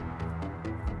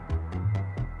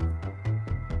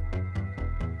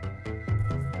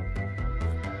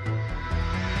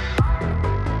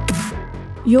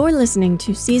You're listening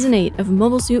to Season 8 of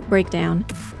Mobile Suit Breakdown,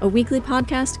 a weekly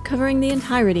podcast covering the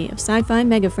entirety of sci-fi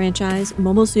mega franchise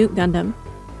Mobile Suit Gundam,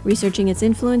 researching its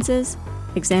influences,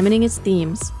 examining its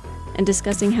themes, and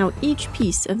discussing how each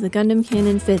piece of the Gundam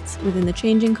canon fits within the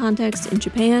changing context in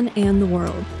Japan and the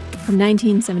world, from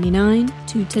 1979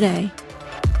 to today.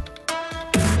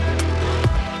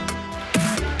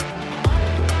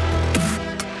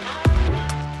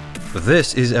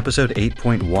 This is episode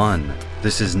 8.1.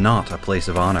 This is not a place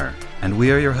of honor, and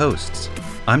we are your hosts.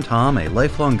 I'm Tom, a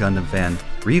lifelong Gundam fan,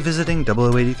 revisiting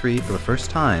 0083 for the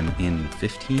first time in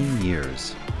 15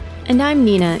 years. And I'm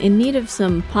Nina, in need of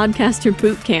some podcaster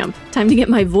boot camp. Time to get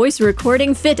my voice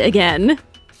recording fit again.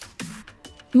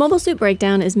 Mobile Suit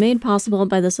Breakdown is made possible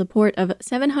by the support of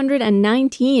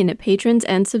 719 patrons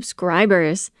and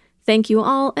subscribers. Thank you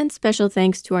all, and special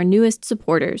thanks to our newest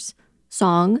supporters: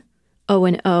 Song,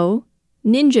 O&O,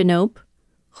 Ninja Nope,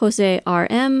 Jose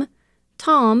R.M.,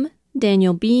 Tom,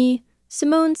 Daniel B.,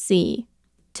 Simone C.,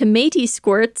 Tomaty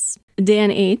Squirts,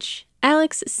 Dan H.,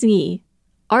 Alex C.,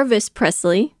 Arvis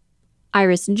Presley,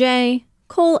 Iris J.,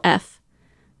 Cole F.,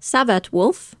 Savat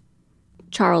Wolf,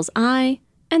 Charles I.,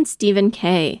 and Stephen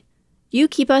K. You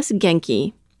keep us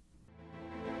Genki.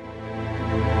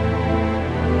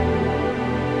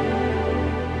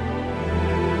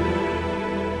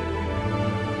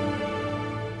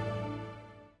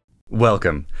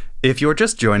 Welcome. If you're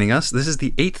just joining us, this is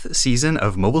the 8th season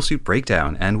of Mobile Suit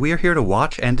Breakdown, and we are here to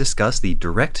watch and discuss the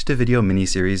direct-to-video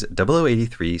miniseries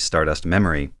 0083 Stardust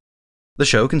Memory. The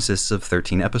show consists of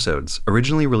 13 episodes,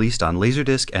 originally released on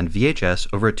Laserdisc and VHS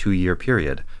over a 2-year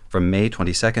period, from May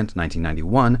 22,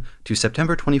 1991 to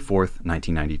September 24,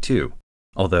 1992.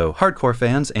 Although hardcore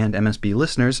fans and MSB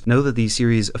listeners know that the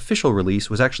series' official release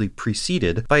was actually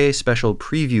preceded by a special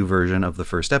preview version of the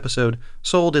first episode,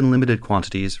 sold in limited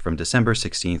quantities from December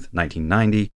 16,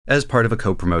 1990, as part of a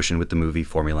co-promotion with the movie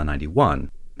Formula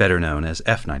 91, better known as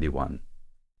F91.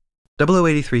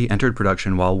 0083 entered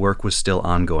production while work was still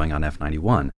ongoing on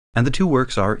F91, and the two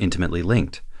works are intimately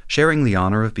linked, sharing the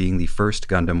honor of being the first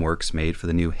Gundam works made for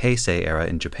the new Heisei era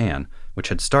in Japan, which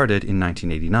had started in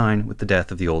 1989 with the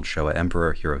death of the old Showa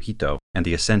Emperor Hirohito and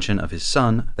the ascension of his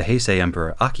son, the Heisei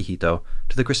Emperor Akihito,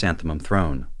 to the Chrysanthemum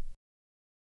throne.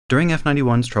 During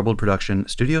F91's troubled production,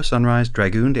 Studio Sunrise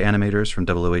dragooned animators from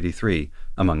 0083,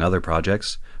 among other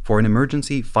projects, for an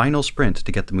emergency final sprint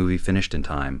to get the movie finished in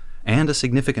time, and a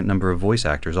significant number of voice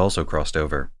actors also crossed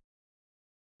over.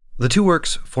 The two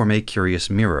works form a curious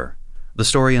mirror. The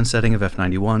story and setting of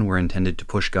F91 were intended to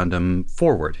push Gundam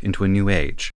forward into a new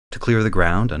age, to clear the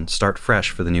ground and start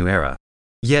fresh for the new era.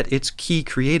 Yet its key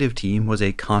creative team was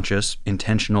a conscious,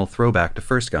 intentional throwback to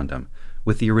First Gundam,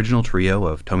 with the original trio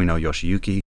of Tomino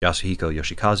Yoshiyuki, Yasuhiko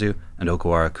Yoshikazu, and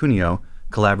Okuwara Kunio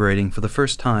collaborating for the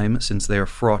first time since their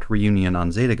fraught reunion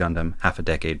on Zeta Gundam half a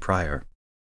decade prior.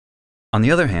 On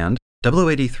the other hand,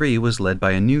 0083 was led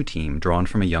by a new team drawn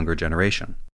from a younger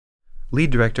generation. Lead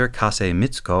director Kase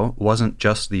Mitsuko wasn't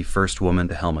just the first woman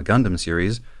to helm a Gundam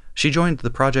series, she joined the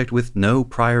project with no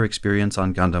prior experience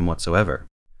on Gundam whatsoever.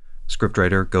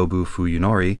 Scriptwriter Gobu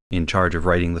Fuyunori, in charge of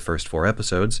writing the first 4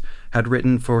 episodes, had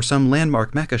written for some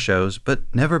landmark mecha shows, but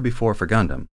never before for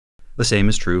Gundam. The same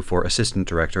is true for assistant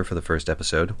director for the first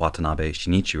episode, Watanabe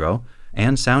Shinichiro,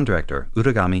 and sound director,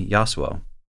 Uragami Yasuo.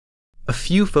 A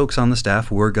few folks on the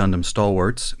staff were Gundam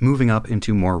stalwarts, moving up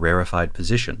into more rarefied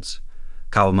positions.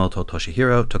 Kawamoto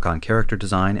Toshihiro took on character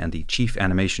design and the chief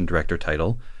animation director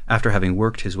title, after having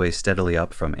worked his way steadily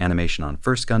up from animation on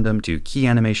First Gundam to key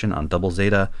animation on Double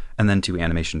Zeta, and then to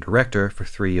animation director for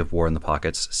 3 of War in the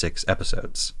Pocket's 6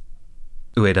 episodes.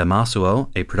 Ueda Masuo,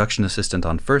 a production assistant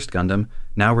on First Gundam,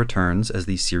 now returns as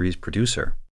the series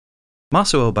producer.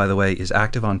 Masuo, by the way, is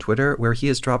active on Twitter, where he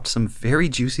has dropped some very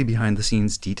juicy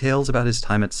behind-the-scenes details about his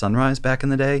time at Sunrise back in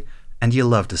the day, and you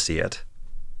love to see it.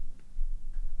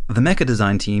 The mecha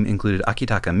design team included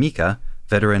Akitaka Mika,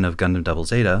 veteran of Gundam Double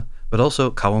Zeta, but also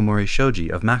Kawamori Shoji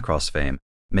of Macross fame,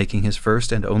 making his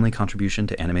first and only contribution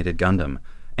to animated Gundam,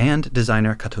 and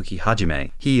designer Katoki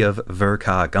Hajime, he of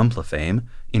Ver.Ka Gunpla fame,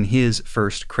 in his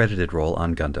first credited role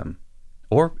on Gundam.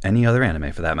 Or any other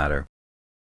anime for that matter.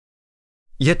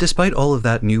 Yet despite all of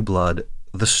that new blood,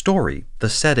 the story, the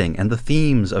setting, and the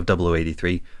themes of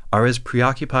 0083 are as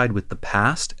preoccupied with the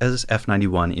past as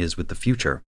F91 is with the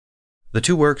future. The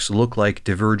two works look like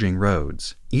diverging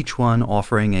roads, each one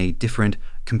offering a different,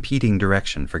 competing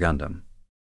direction for Gundam.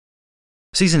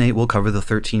 Season 8 will cover the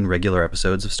 13 regular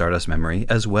episodes of Stardust Memory,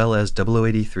 as well as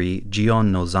 0083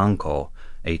 Gion no Zanko,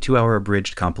 a 2-hour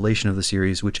abridged compilation of the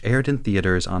series which aired in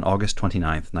theaters on August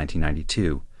 29,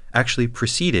 1992, actually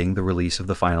preceding the release of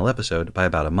the final episode by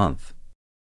about a month.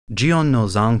 Gion no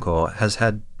Zanko has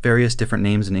had various different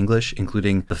names in English,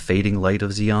 including The Fading Light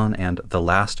of Zeon and The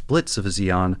Last Blitz of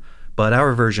Zeon, but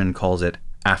our version calls it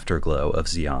Afterglow of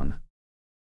Zeon.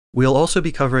 We'll also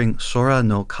be covering Sora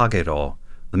no Kagero,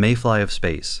 The Mayfly of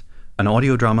Space, an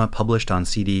audio drama published on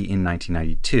CD in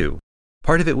 1992.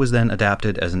 Part of it was then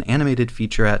adapted as an animated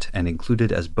featurette and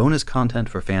included as bonus content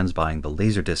for fans buying the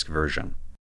Laserdisc version.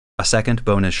 A second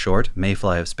bonus short,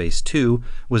 Mayfly of Space 2,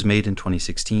 was made in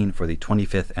 2016 for the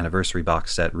 25th anniversary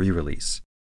box set re-release.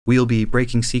 We'll be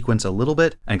breaking sequence a little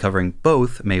bit and covering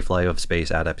both Mayfly of Space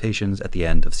adaptations at the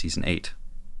end of Season 8.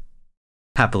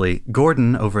 Happily,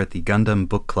 Gordon over at the Gundam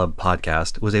Book Club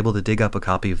podcast was able to dig up a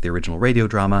copy of the original radio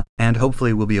drama, and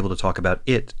hopefully we'll be able to talk about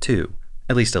it too,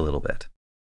 at least a little bit.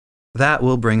 That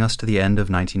will bring us to the end of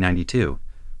 1992.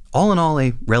 All in all,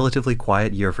 a relatively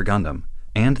quiet year for Gundam,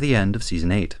 and the end of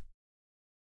Season 8.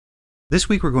 This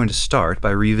week we're going to start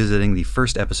by revisiting the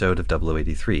first episode of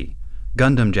 0083,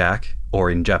 Gundam Jack,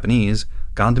 or in Japanese,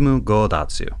 Gandamu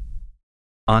Godatsu.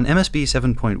 On MSB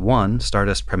 7.1,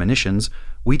 Stardust Premonitions,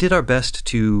 we did our best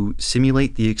to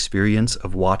simulate the experience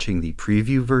of watching the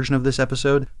preview version of this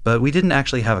episode, but we didn't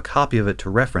actually have a copy of it to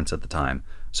reference at the time,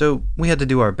 so we had to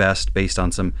do our best based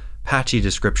on some patchy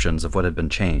descriptions of what had been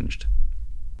changed.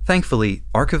 Thankfully,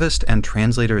 archivist and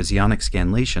translator Zeonic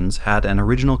Scanlations had an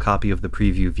original copy of the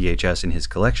preview VHS in his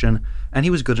collection, and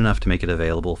he was good enough to make it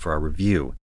available for our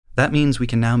review. That means we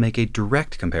can now make a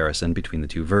direct comparison between the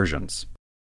two versions.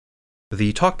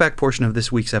 The talkback portion of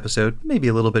this week's episode may be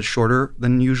a little bit shorter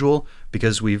than usual,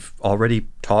 because we've already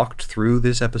talked through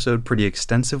this episode pretty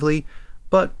extensively,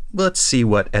 but let's see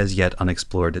what as yet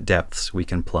unexplored depths we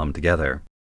can plumb together.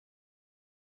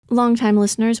 Longtime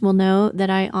listeners will know that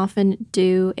I often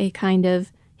do a kind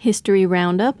of history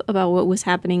roundup about what was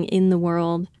happening in the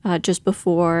world just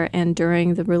before and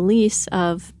during the release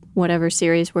of whatever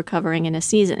series we're covering in a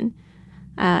season.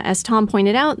 As Tom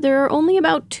pointed out, there are only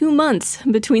about 2 months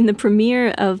between the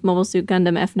premiere of Mobile Suit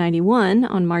Gundam F91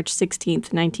 on March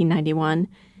 16th, 1991,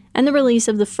 and the release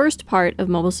of the first part of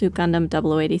Mobile Suit Gundam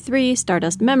 0083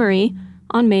 Stardust Memory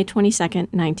on May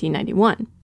 22nd, 1991.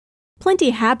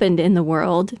 Plenty happened in the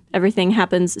world. Everything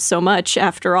happens so much,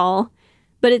 after all.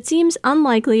 But it seems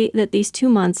unlikely that these 2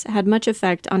 months had much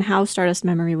effect on how Stardust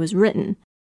Memory was written.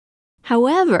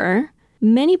 However,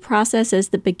 many processes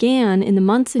that began in the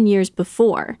months and years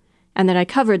before, and that I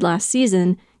covered last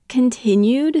season,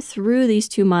 continued through these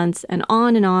 2 months and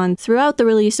on throughout the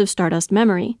release of Stardust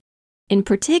Memory. In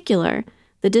particular,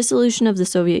 the dissolution of the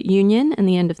Soviet Union and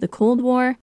the end of the Cold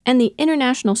War, and the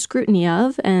international scrutiny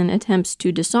of and attempts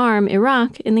to disarm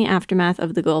Iraq in the aftermath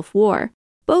of the Gulf War,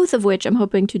 both of which I'm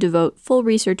hoping to devote full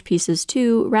research pieces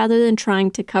to rather than trying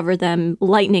to cover them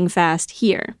lightning fast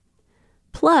here.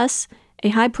 Plus, a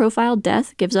high-profile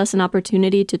death gives us an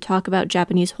opportunity to talk about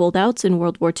Japanese holdouts in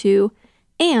World War II,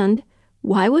 and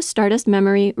why was Stardust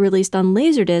Memory released on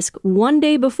Laserdisc 1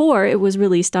 day before it was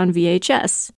released on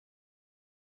VHS?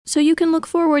 So you can look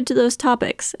forward to those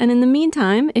topics, and in the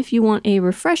meantime, if you want a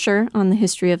refresher on the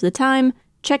history of the time,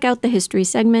 check out the history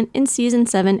segment in Season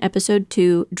 7, Episode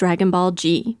 2, Dragon Ball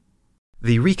G.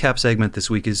 The recap segment this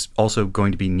week is also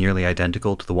going to be nearly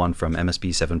identical to the one from MSB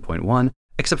 7.1,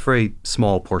 except for a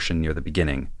small portion near the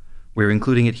beginning. We're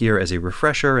including it here as a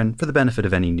refresher and for the benefit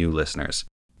of any new listeners.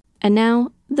 And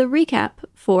now, the recap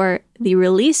for the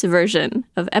release version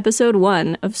of Episode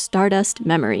 1 of Stardust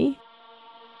Memory.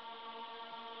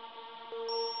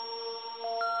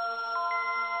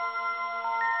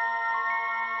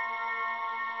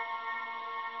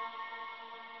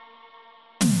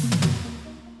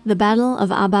 The Battle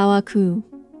of Abawa-Ku.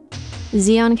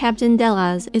 Zeon Captain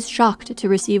Delaz is shocked to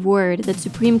receive word that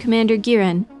Supreme Commander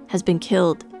Gihren has been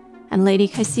killed, and Lady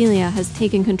Kycilia has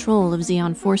taken control of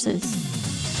Zeon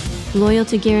forces. Loyal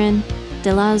to Gihren,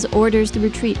 Delaz orders the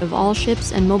retreat of all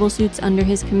ships and mobile suits under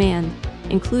his command,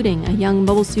 including a young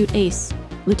mobile suit ace,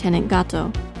 Lieutenant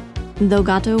Gato. Though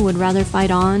Gato would rather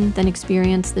fight on than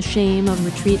experience the shame of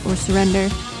retreat or surrender,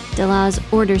 Delaz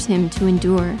orders him to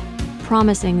endure,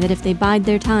 promising that if they bide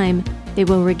their time, they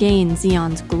will regain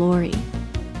Zeon's glory.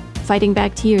 Fighting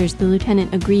back tears, the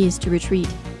lieutenant agrees to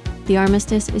retreat. The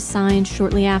armistice is signed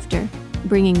shortly after,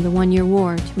 bringing the 1-year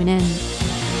war to an end.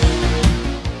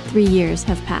 3 years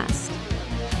have passed.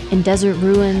 In desert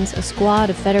ruins, a squad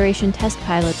of Federation test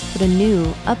pilots put a new,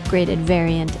 upgraded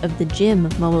variant of the GIM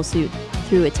mobile suit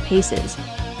through its paces,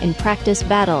 in practice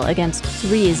battle against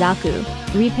 3 Zaku,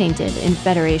 repainted in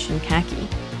Federation khaki.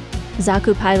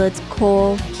 Zaku pilots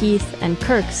Cole, Keith, and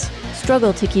Kirks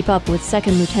struggle to keep up with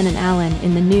Second Lieutenant Allen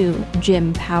in the new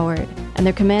GIM-powered, and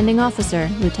their commanding officer,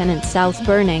 Lieutenant South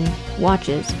Burning,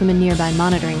 watches from a nearby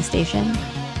monitoring station.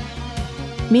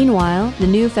 Meanwhile, the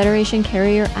new Federation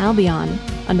carrier Albion,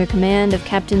 under command of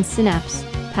Captain Synapse,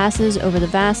 passes over the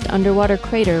vast underwater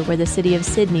crater where the city of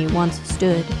Sydney once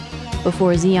stood,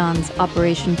 before Zeon's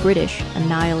Operation British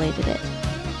annihilated it.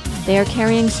 They are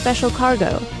carrying special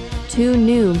cargo, 2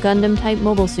 new Gundam-type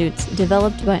mobile suits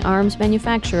developed by arms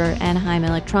manufacturer Anaheim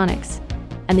Electronics,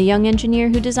 and the young engineer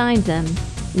who designed them,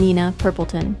 Nina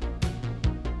Purpleton.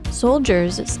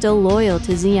 Soldiers still loyal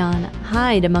to Zeon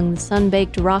hide among the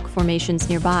sun-baked rock formations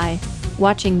nearby,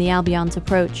 watching the Albion's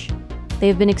approach. They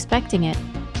have been expecting it,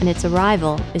 and its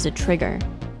arrival is a trigger.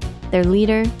 Their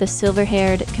leader, the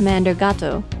silver-haired Commander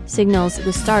Gato, signals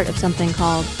the start of something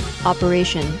called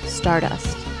Operation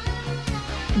Stardust.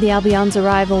 The Albion's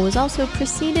arrival was also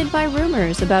preceded by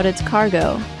rumors about its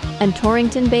cargo, and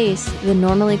Torrington Base, the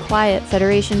normally quiet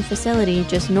Federation facility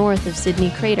just north of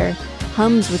Sydney Crater,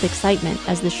 hums with excitement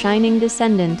as the shining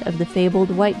descendant of the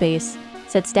fabled White Base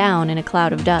sets down in a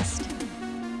cloud of dust.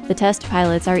 The test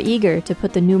pilots are eager to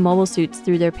put the new mobile suits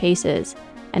through their paces,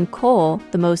 and Cole,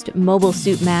 the most mobile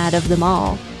suit mad of them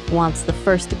all, wants the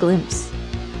first glimpse.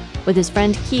 With his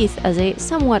friend Keith as a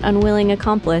somewhat unwilling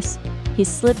accomplice, he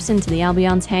slips into the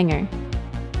Albion's hangar.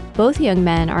 Both young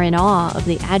men are in awe of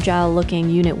the agile-looking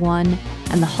Unit 1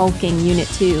 and the hulking Unit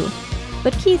 2,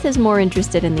 but Keith is more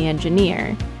interested in the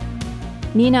engineer.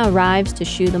 Nina arrives to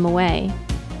shoo them away.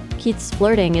 Keith's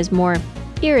flirting is more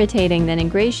irritating than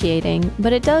ingratiating,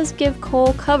 but it does give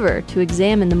Cole cover to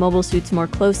examine the mobile suits more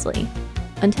closely,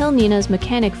 until Nina's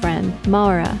mechanic friend,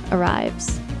 Maura,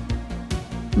 arrives.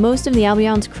 Most of the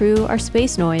Albion's crew are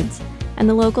Spacenoids, and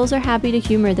the locals are happy to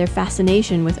humor their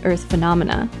fascination with Earth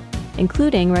phenomena,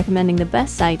 including recommending the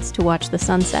best sites to watch the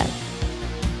sunset.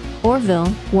 Orville,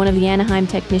 one of the Anaheim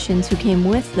technicians who came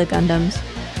with the Gundams,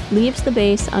 leaves the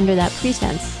base under that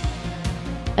pretense.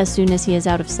 As soon as he is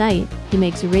out of sight, he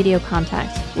makes radio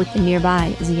contact with the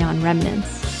nearby Zeon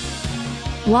remnants.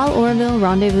 While Orville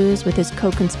rendezvous with his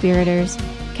co-conspirators,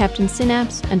 Captain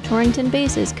Synapse and Torrington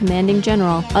Base's commanding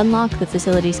general unlock the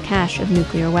facility's cache of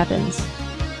nuclear weapons.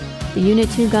 The Unit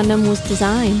 2 Gundam was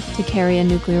designed to carry a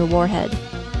nuclear warhead,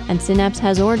 and Synapse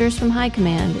has orders from High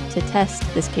Command to test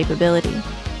this capability.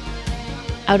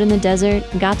 Out in the desert,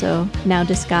 Gato, now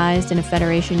disguised in a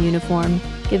Federation uniform,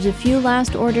 gives a few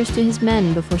last orders to his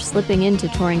men before slipping into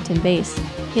Torrington Base,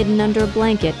 hidden under a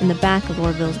blanket in the back of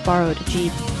Orville's borrowed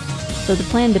Jeep. Though the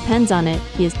plan depends on it,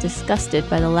 he is disgusted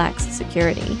by the lax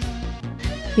security.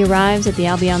 He arrives at the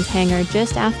Albion's hangar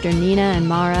just after Nina and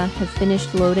Mara have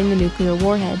finished loading the nuclear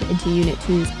warhead into Unit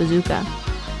 2's bazooka.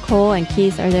 Cole and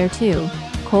Keith are there too.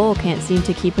 Cole can't seem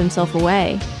to keep himself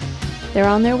away. They're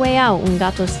on their way out when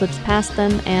Gato slips past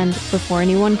them and, before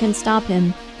anyone can stop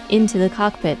him, into the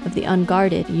cockpit of the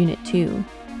unguarded Unit 2.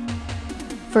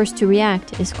 First to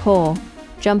react is Cole,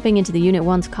 jumping into the Unit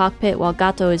 1's cockpit while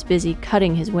Gato is busy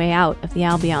cutting his way out of the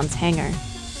Albion's hangar.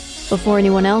 Before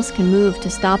anyone else can move to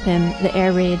stop him, the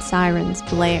air raid sirens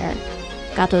blare.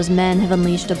 Gato's men have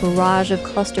unleashed a barrage of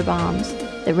cluster bombs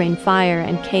that rain fire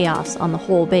and chaos on the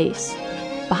whole base.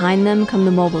 Behind them come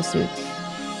the mobile suits.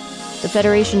 The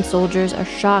Federation soldiers are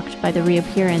shocked by the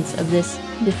reappearance of this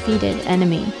defeated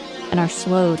enemy and are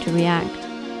slow to react.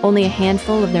 Only a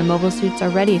handful of their mobile suits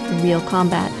are ready for real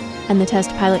combat, and the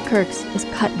test pilot Kirks is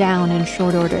cut down in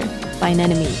short order by an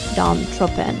enemy, Dom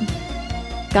Tropen.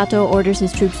 Gato orders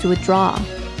his troops to withdraw.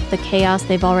 The chaos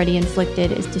they've already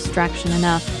inflicted is distraction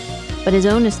enough, but his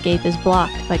own escape is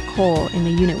blocked by Cole in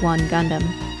the Unit 1 Gundam.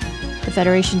 The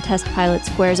Federation test pilot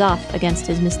squares off against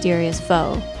his mysterious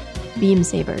foe, beam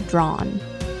saber drawn.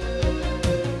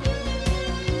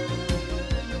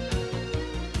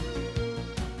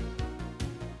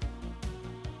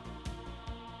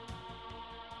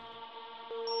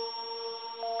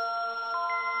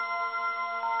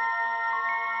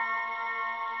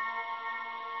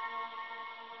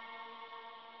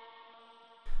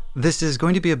 This is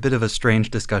going to be a bit of a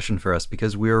strange discussion for us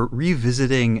because we're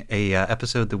revisiting a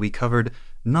episode that we covered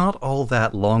not all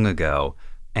that long ago,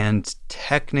 and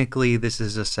technically this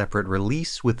is a separate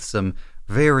release with some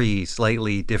very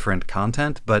slightly different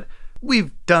content, but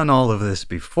we've done all of this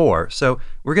before, so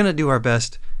we're going to do our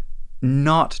best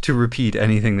not to repeat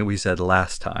anything that we said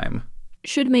last time.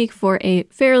 Should make for a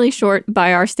fairly short,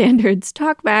 by our standards,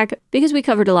 talkback because we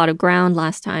covered a lot of ground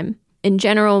last time. In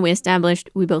general, we established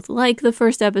we both like the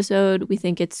first episode. We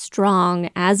think it's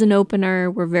strong as an opener.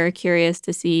 We're very curious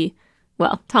to see,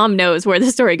 well, Tom knows where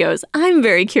the story goes. I'm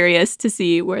very curious to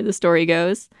see where the story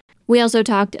goes. We also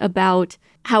talked about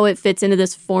how it fits into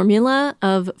this formula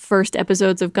of first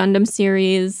episodes of Gundam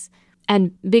series.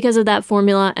 And because of that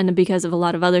formula and because of a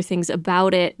lot of other things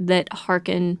about it that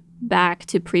harken back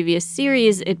to previous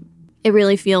series, it It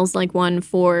really feels like one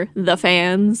for the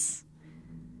fans.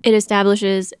 It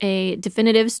establishes a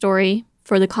definitive story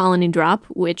for the colony drop,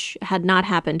 which had not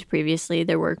happened previously.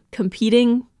 There were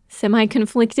competing,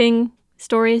 semi-conflicting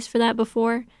stories for that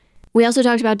before. We also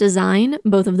talked about design,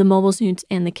 both of the mobile suits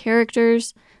and the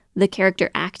characters, the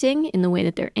character acting in the way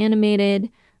that they're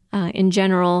animated, in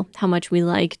general, how much we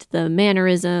liked the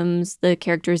mannerisms, the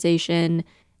characterization,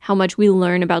 how much we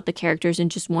learn about the characters in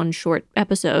just one short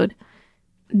episode.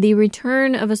 The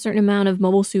return of a certain amount of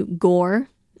mobile suit gore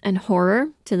and horror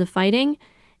to the fighting.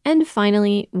 And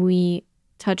finally, we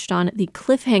touched on the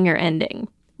cliffhanger ending,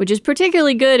 which is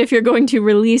particularly good if you're going to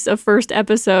release a first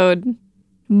episode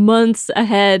months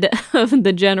ahead of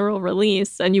the general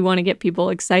release and you want to get people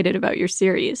excited about your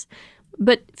series,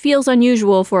 but feels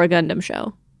unusual for a Gundam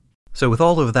show. So with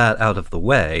all of that out of the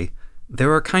way,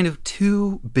 there are kind of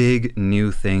two big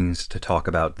new things to talk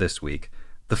about this week.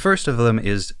 The first of them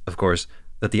is, of course,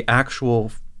 that the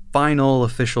actual final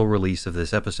official release of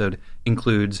this episode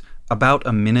includes about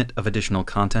a minute of additional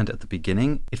content at the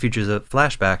beginning. It features a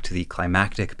flashback to the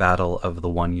climactic battle of the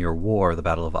 1 Year War, the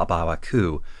Battle of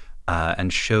Abawaku,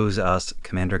 and shows us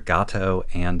Commander Gato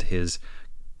and his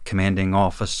commanding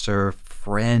officer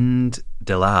friend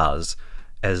Delaz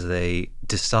as they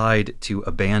decide to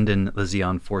abandon the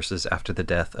Zeon forces after the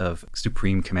death of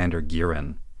Supreme Commander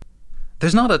Gihren.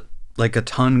 There's not a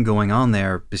ton going on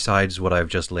there besides what I've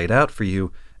just laid out for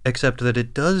you, except that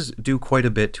it does do quite a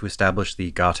bit to establish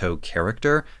the Gato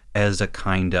character as a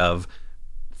kind of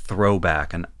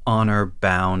throwback, an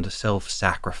honor-bound,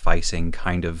 self-sacrificing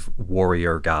kind of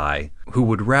warrior guy who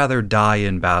would rather die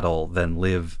in battle than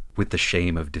live with the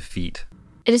shame of defeat.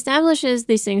 It establishes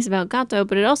these things about Gato,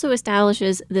 but it also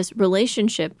establishes this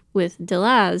relationship with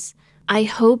Delaz. I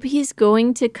hope he's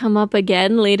going to come up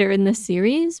again later in the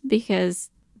series because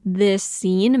this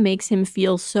scene makes him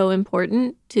feel so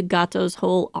important to Gato's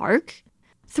whole arc.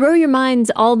 Throw your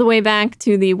minds all the way back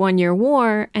to the 1 Year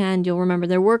War, and you'll remember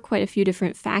there were quite a few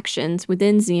different factions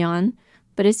within Zeon,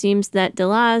 but it seems that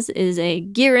Delaz is a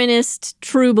Gihrenist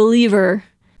true believer.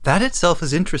 That itself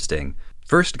is interesting.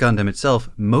 First Gundam itself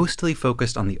mostly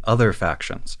focused on the other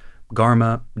factions.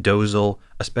 Garma, Dozle,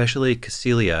 especially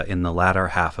Cassilia in the latter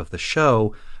half of the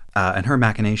show, and her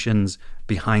machinations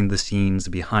behind the scenes,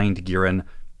 behind Gihren,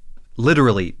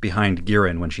 literally behind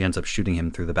Gihren when she ends up shooting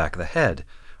him through the back of the head.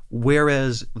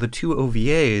 Whereas the two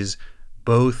OVAs,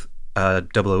 both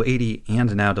 0080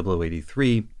 and now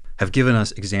 0083, have given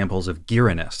us examples of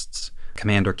Gihrenists.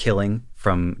 Commander Killing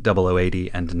from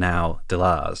 0080 and now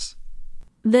Delaz.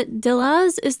 That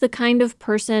Delaz is the kind of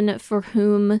person for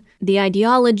whom the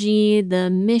ideology, the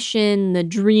mission, the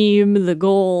dream, the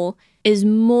goal is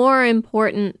more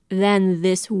important than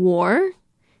this war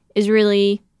is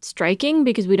really striking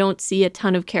because we don't see a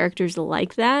ton of characters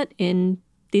like that in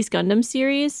these Gundam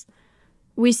series.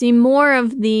 We see more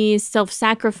of the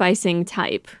self-sacrificing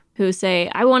type who say,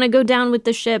 I want to go down with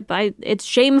the ship. It's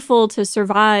shameful to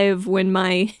survive when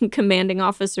my commanding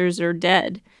officers are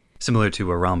dead. Similar to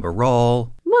Aramba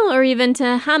Ral. Well, or even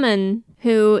to Hammon,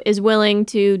 who is willing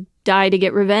to die to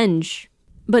get revenge.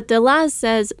 But Delaz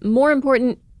says, more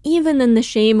important even than the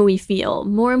shame we feel,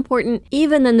 more important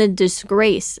even than the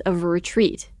disgrace of a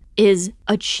retreat, is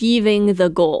achieving the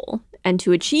goal. And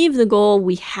to achieve the goal,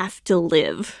 we have to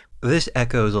live. This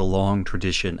echoes a long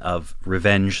tradition of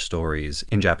revenge stories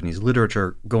in Japanese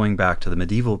literature going back to the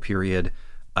medieval period.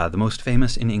 The most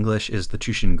famous in English is the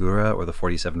Chushingura, or the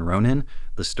 47 Ronin,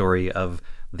 the story of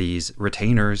these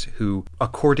retainers who,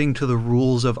 according to the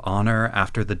rules of honor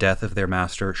after the death of their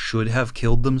master, should have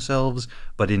killed themselves,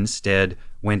 but instead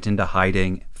went into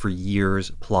hiding for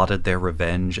years, plotted their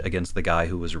revenge against the guy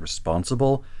who was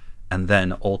responsible, and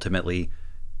then ultimately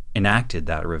enacted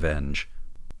that revenge.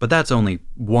 But that's only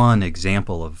one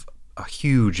example of a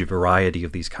huge variety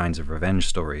of these kinds of revenge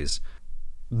stories.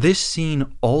 This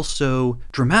scene also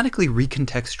dramatically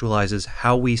recontextualizes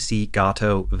how we see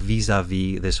Gato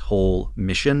vis-a-vis this whole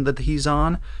mission that he's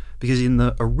on, because in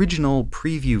the original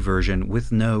preview version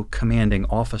with no commanding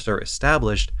officer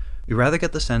established, we rather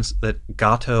get the sense that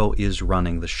Gato is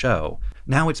running the show.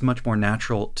 Now it's much more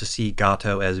natural to see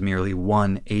Gato as merely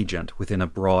one agent within a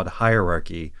broad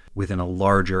hierarchy, within a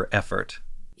larger effort.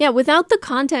 Yeah, without the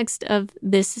context of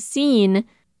this scene,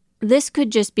 this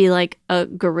could just be like a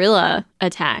guerrilla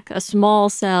attack, a small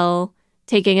cell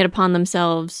taking it upon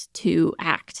themselves to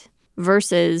act,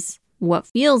 versus what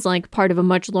feels like part of a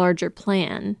much larger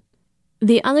plan.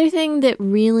 The other thing that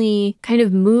really kind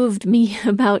of moved me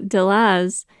about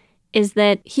Delaz is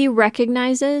that he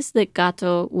recognizes that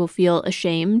Gato will feel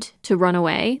ashamed to run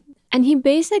away, and he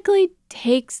basically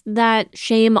takes that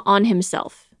shame on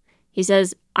himself. He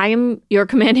says, I am your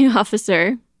commanding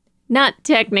officer. Not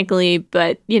technically,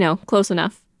 but, close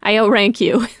enough. I outrank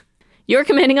you. Your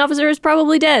commanding officer is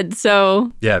probably dead,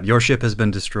 so... Yeah, your ship has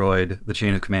been destroyed. The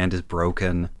chain of command is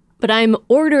broken. But I'm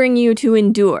ordering you to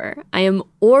endure. I am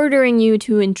ordering you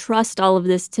to entrust all of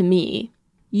this to me.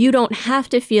 You don't have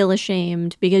to feel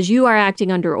ashamed because you are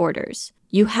acting under orders.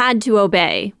 You had to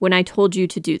obey when I told you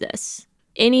to do this.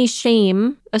 Any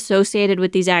shame associated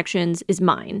with these actions is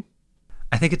mine.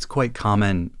 I think it's quite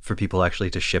common for people actually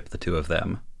to ship the two of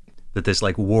them. That this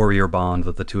warrior bond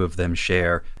that the two of them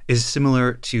share is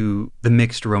similar to the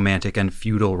mixed romantic and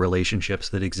feudal relationships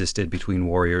that existed between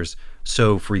warriors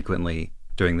so frequently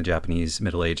during the Japanese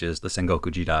Middle Ages, the Sengoku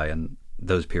Jidai, and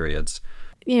those periods.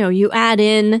 You add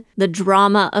in the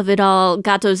drama of it all,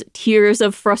 Gato's tears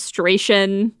of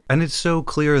frustration. And it's so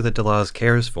clear that Delaz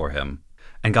cares for him.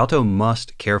 And Gato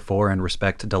must care for and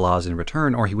respect Delaz in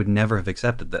return, or he would never have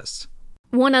accepted this.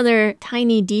 One other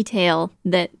tiny detail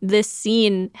that this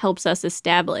scene helps us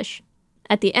establish.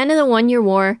 At the end of the 1 Year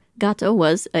War, Gato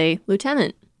was a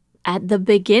lieutenant. At the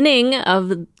beginning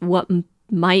of what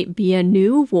might be a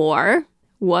new war,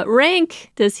 what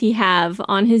rank does he have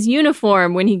on his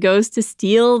uniform when he goes to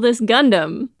steal this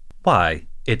Gundam? Why,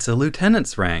 it's a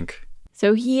lieutenant's rank.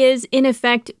 So he is, in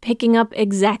effect, picking up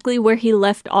exactly where he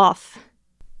left off.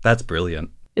 That's brilliant.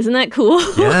 Isn't that cool?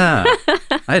 Yeah.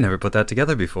 I had never put that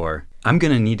together before. I'm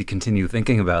going to need to continue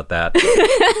thinking about that.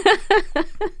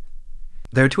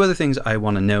 There are two other things I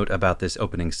want to note about this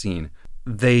opening scene.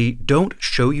 They don't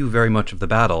show you very much of the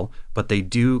battle, but they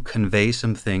do convey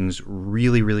some things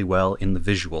really, really well in the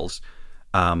visuals.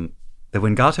 That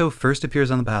when Gato first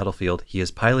appears on the battlefield, he is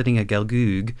piloting a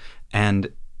Gelgoog,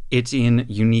 and it's in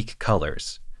unique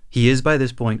colors. He is, by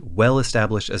this point, well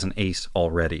established as an ace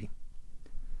already.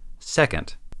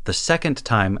 Second, the second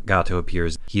time Gato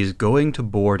appears, he is going to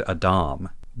board a Dom.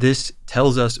 This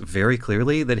tells us very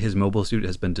clearly that his mobile suit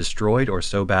has been destroyed or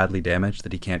so badly damaged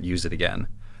that he can't use it again.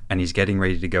 And he's getting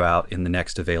ready to go out in the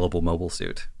next available mobile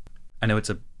suit. I know it's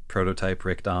a prototype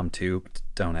Rick Dom 2, but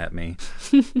don't at me.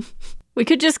 We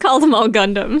could just call them all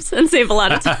Gundams and save a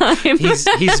lot of time.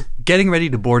 He's getting ready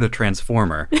to board a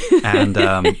Transformer. And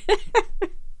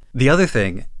the other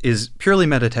thing is purely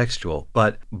metatextual,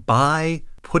 but by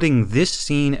putting this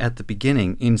scene at the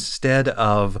beginning instead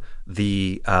of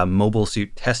the mobile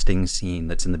suit testing scene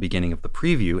that's in the beginning of the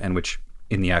preview, and which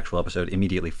in the actual episode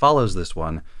immediately follows this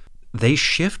one, they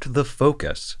shift the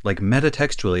focus,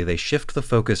 metatextually, they shift the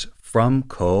focus from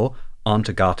Ko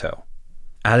onto Gato.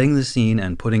 Adding the scene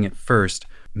and putting it first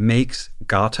makes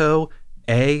Gato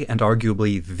and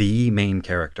arguably the main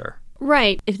character.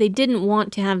 Right. If they didn't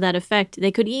want to have that effect,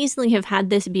 they could easily have had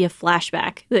this be a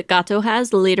flashback that Gato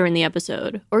has later in the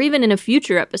episode, or even in a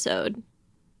future episode.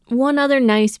 One other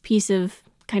nice piece of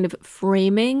kind of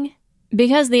framing,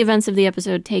 because the events of the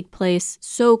episode take place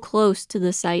so close to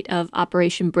the site of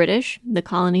Operation British, the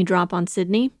colony drop on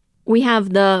Sydney, we have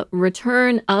the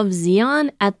return of Zeon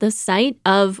at the site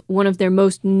of one of their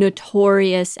most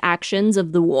notorious actions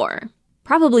of the war.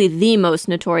 Probably the most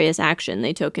notorious action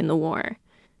they took in the war.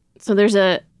 So there's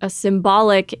a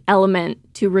symbolic element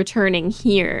to returning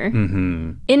here,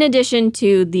 in addition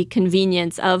to the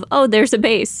convenience of, there's a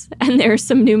base, and there's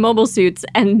some new mobile suits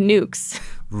and nukes.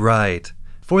 Right.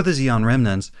 For the Zeon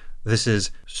remnants, this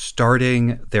is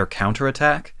starting their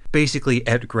counterattack, basically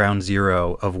at ground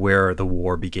zero of where the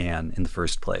war began in the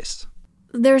first place.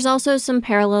 There's also some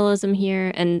parallelism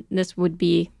here, and this would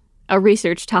be a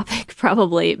research topic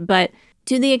probably, but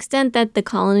to the extent that the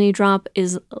colony drop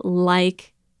is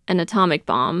like an atomic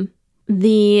bomb,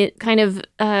 the kind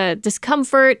of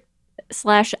discomfort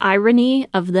 / irony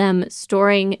of them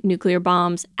storing nuclear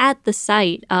bombs at the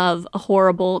site of a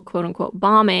horrible quote-unquote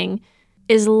bombing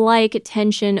is like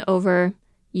tension over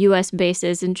U.S.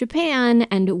 bases in Japan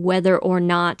and whether or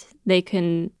not they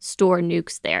can store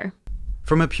nukes there.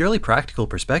 From a purely practical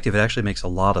perspective, it actually makes a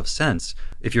lot of sense.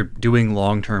 If you're doing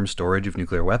long-term storage of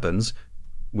nuclear weapons,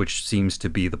 which seems to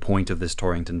be the point of this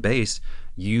Torrington base,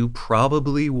 you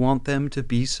probably want them to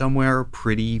be somewhere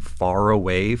pretty far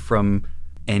away from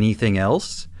anything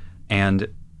else. And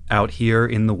out here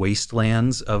in the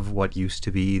wastelands of what used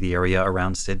to be the area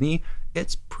around Sydney,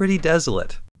 it's pretty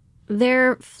desolate.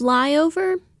 Their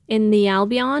flyover in the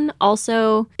Albion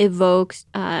also evokes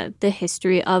the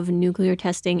history of nuclear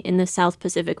testing in the South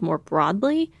Pacific more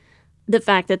broadly. The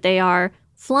fact that they are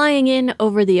flying in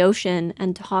over the ocean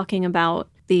and talking about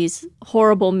these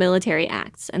horrible military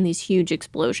acts and these huge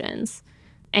explosions.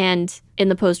 And in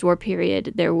the post-war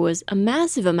period, there was a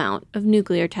massive amount of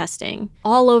nuclear testing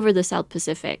all over the South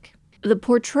Pacific. The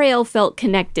portrayal felt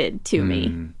connected to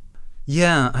me.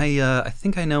 Yeah, I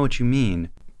think I know what you mean.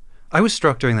 I was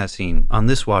struck during that scene on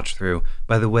this watch through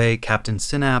by the way Captain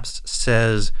Synapse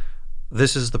says,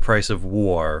 "This is the price of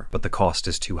war, but the cost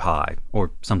is too high,"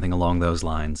 or something along those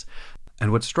lines.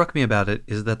 And what struck me about it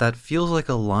is that that feels like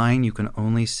a line you can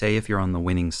only say if you're on the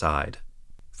winning side.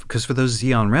 Because for those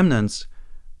Zeon remnants,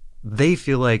 they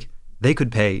feel like they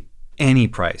could pay any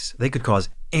price. They could cause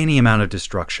any amount of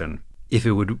destruction if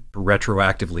it would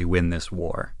retroactively win this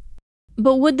war.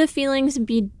 But would the feelings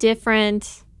be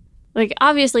different? Like,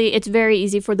 obviously, it's very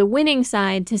easy for the winning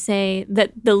side to say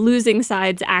that the losing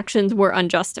side's actions were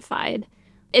unjustified.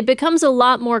 It becomes a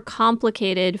lot more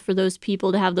complicated for those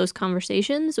people to have those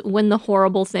conversations when the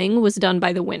horrible thing was done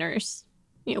by the winners.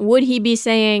 You know, would he be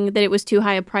saying that it was too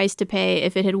high a price to pay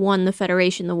if it had won the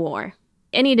Federation the war?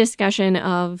 Any discussion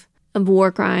of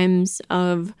war crimes,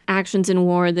 of actions in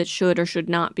war that should or should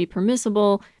not be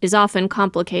permissible, is often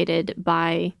complicated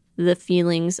by the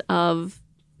feelings of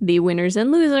the winners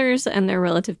and losers and their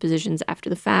relative positions after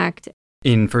the fact.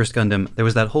 In First Gundam, there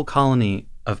was that whole colony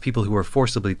of people who were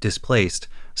forcibly displaced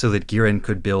so that Gihren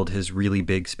could build his really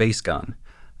big space gun.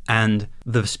 And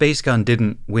the space gun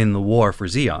didn't win the war for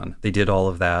Zeon. They did all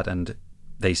of that and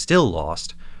they still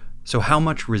lost. So how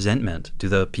much resentment do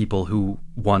the people who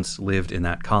once lived in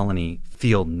that colony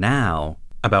feel now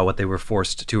about what they were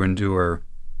forced to endure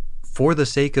for the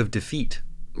sake of defeat?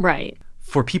 Right.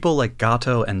 For people like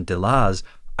Gato and Delaz,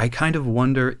 I kind of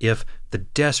wonder if the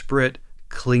desperate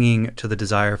clinging to the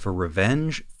desire for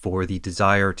revenge, for the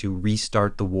desire to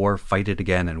restart the war, fight it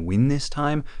again, and win this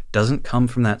time, doesn't come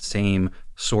from that same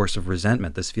source of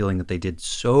resentment, this feeling that they did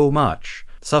so much,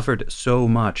 suffered so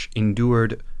much,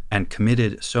 endured and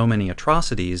committed so many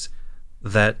atrocities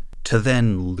that to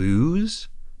then lose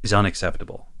is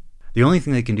unacceptable. The only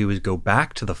thing they can do is go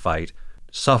back to the fight,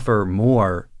 suffer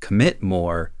more, commit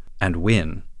more, and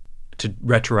win to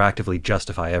retroactively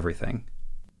justify everything.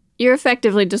 You're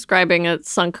effectively describing a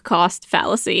sunk cost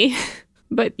fallacy.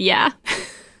 But yeah,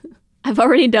 I've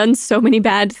already done so many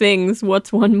bad things.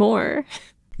 What's one more?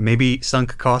 Maybe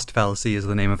sunk cost fallacy is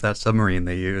the name of that submarine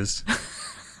they use.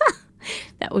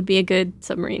 That would be a good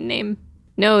submarine name.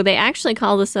 No, they actually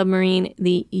call the submarine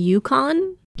the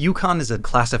Yukon. Yukon is a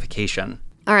classification.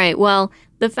 All right, well,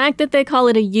 the fact that they call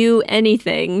it a U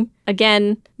anything,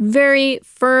 again, very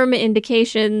firm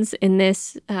indications in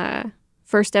this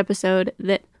first episode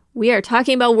that we are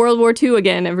talking about World War II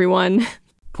again, everyone.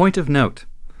 Point of note,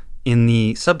 in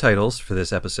the subtitles for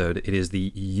this episode, it is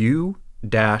the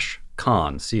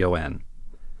U-Con, C-O-N.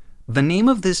 The name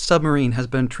of this submarine has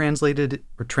been translated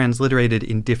or transliterated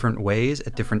in different ways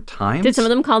at different times. Did some of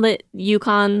them call it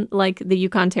Yukon, like the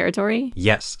Yukon Territory?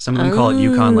 Yes, some of them call it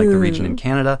Yukon, like the region in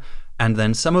Canada, and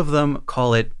then some of them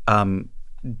call it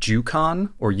Jukon,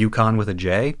 or Yukon with a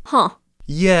J. Huh.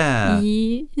 Yeah.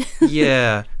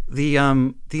 Yeah.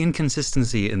 The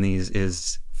inconsistency in these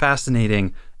is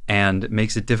fascinating and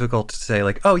makes it difficult to say,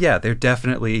 like, oh yeah, they're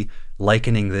definitely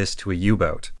likening this to a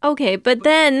U-boat. Okay, but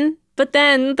then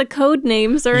the code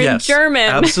names are in German.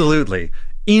 Absolutely.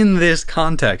 In this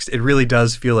context, it really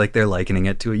does feel like they're likening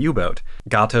it to a U-boat.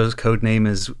 Gato's code name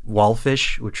is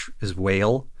Walfish, which is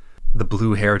whale. The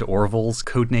blue-haired Orville's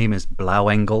code name is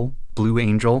Blauengel, Blue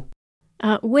Angel.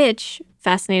 Which,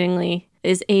 fascinatingly,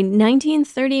 is a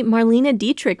 1930 Marlene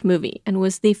Dietrich movie and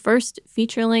was the first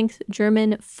feature-length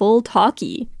German full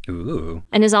talkie. Ooh.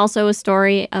 And is also a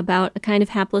story about a kind of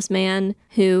hapless man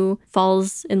who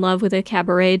falls in love with a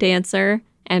cabaret dancer,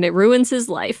 and it ruins his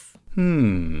life.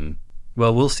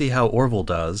 Well, we'll see how Orville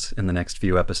does in the next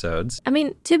few episodes. I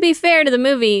mean, to be fair to the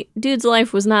movie, dude's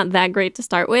life was not that great to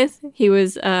start with. He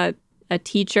was a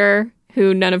teacher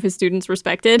who none of his students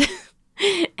respected.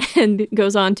 And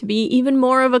goes on to be even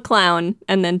more of a clown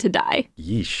and then to die.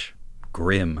 Yeesh.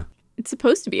 Grim. It's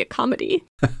supposed to be a comedy.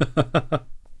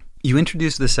 You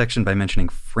introduced this section by mentioning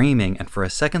framing, and for a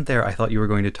second there, I thought you were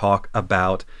going to talk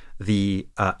about the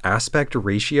aspect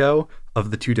ratio of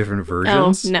the two different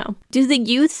versions. Oh, no. Do the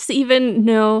youths even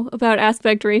know about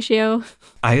aspect ratio?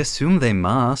 I assume they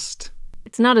must.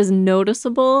 It's not as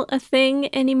noticeable a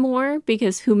thing anymore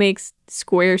because who makes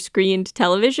square-screened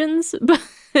televisions? But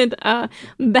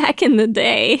back in the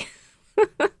day.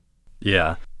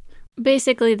 Yeah.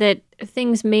 Basically that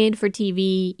things made for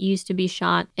TV used to be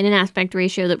shot in an aspect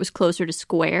ratio that was closer to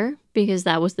square because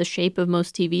that was the shape of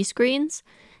most TV screens.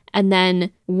 And then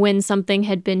when something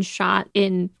had been shot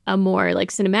in a more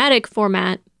like cinematic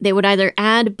format, they would either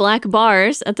add black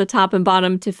bars at the top and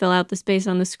bottom to fill out the space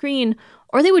on the screen,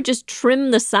 or they would just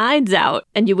trim the sides out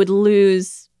and you would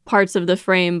lose parts of the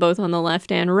frame both on the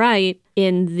left and right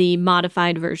in the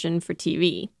modified version for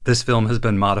TV. This film has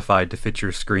been modified to fit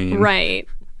your screen. Right.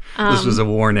 This was a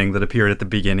warning that appeared at the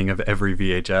beginning of every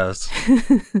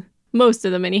VHS. Most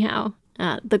of them, anyhow.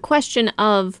 The question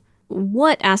of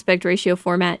what aspect ratio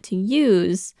format to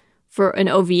use for an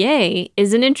OVA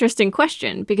is an interesting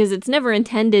question because it's never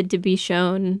intended to be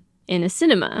shown in a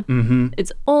cinema. Mm-hmm.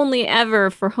 It's only ever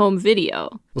for home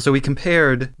video. Well, so we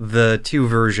compared the two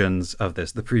versions of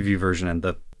this, the preview version and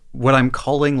the what I'm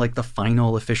calling like the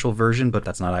final official version, but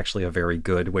that's not actually a very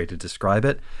good way to describe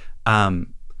it.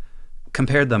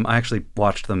 Compared them, I actually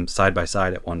watched them side by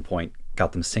side at one point,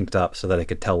 got them synced up so that I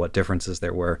could tell what differences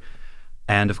there were.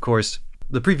 And of course,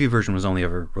 the preview version was only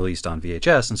ever released on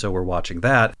VHS, and so we're watching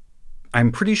that.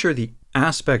 I'm pretty sure the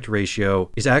aspect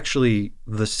ratio is actually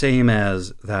the same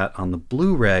as that on the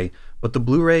Blu-ray, but the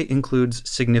Blu-ray includes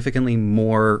significantly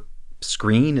more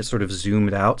screen. It's sort of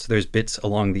zoomed out, so there's bits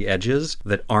along the edges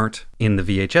that aren't in the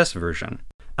VHS version.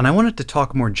 And I wanted to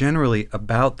talk more generally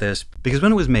about this because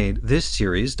when it was made, this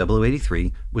series,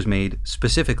 0083, was made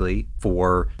specifically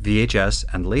for VHS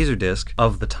and Laserdisc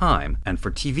of the time and for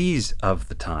TVs of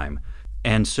the time.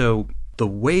 And so the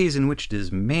ways in which it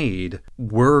is made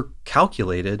were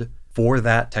calculated for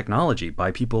that technology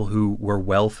by people who were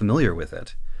well familiar with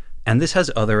it. And this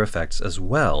has other effects as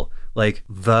well, like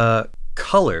the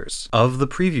colors of the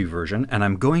preview version, and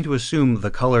I'm going to assume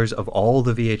the colors of all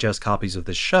the VHS copies of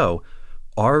this show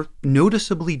are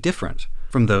noticeably different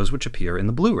from those which appear in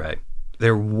the Blu-ray.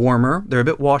 They're warmer, they're a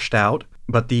bit washed out,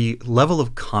 but the level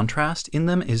of contrast in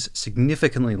them is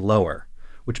significantly lower,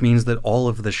 which means that all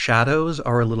of the shadows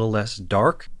are a little less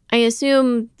dark. I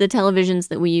assume the televisions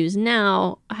that we use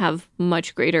now have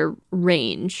much greater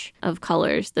range of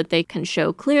colors that they can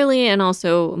show clearly and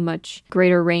also much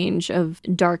greater range of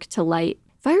dark to light.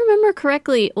 If I remember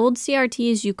correctly, old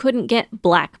CRTs, you couldn't get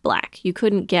black. You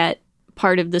couldn't get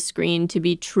part of the screen to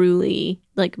be truly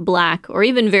like black or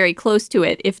even very close to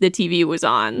it if the TV was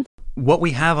on. What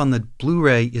we have on the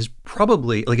Blu-ray is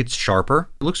probably, like, it's sharper,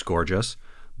 it looks gorgeous,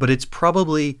 but it's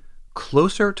probably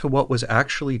closer to what was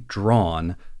actually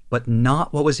drawn, but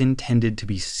not what was intended to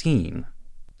be seen.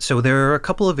 So there are a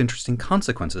couple of interesting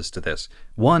consequences to this.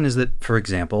 One is that, for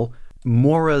example,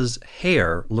 Mora's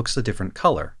hair looks a different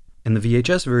color. In the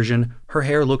VHS version, her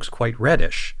hair looks quite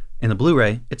reddish. In the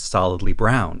Blu-ray, it's solidly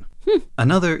brown.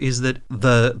 Another is that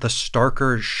the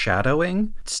starker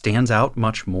shadowing stands out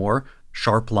much more,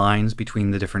 sharp lines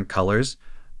between the different colors,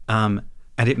 and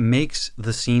it makes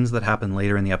the scenes that happen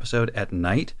later in the episode at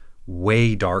night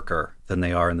way darker than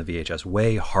they are in the VHS,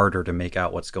 way harder to make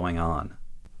out what's going on.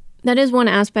 That is one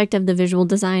aspect of the visual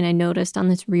design I noticed on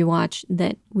this rewatch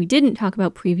that we didn't talk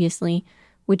about previously,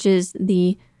 which is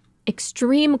the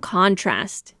extreme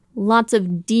contrast. Lots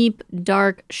of deep,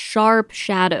 dark, sharp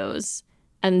shadows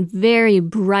and very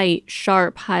bright,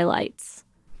 sharp highlights.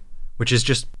 Which is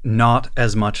just not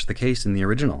as much the case in the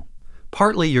original.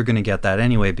 Partly you're going to get that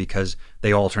anyway because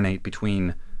they alternate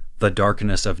between the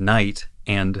darkness of night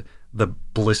and the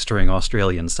blistering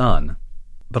Australian sun.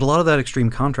 But a lot of that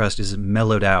extreme contrast is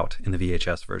mellowed out in the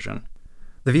VHS version.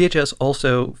 The VHS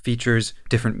also features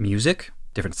different music,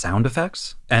 different sound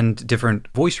effects, and different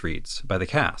voice reads by the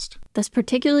cast. That's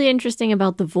particularly interesting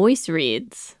about the voice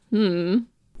reads.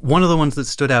 One of the ones that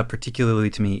stood out particularly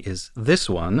to me is this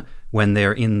one, when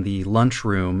they're in the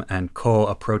lunchroom and Ko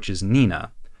approaches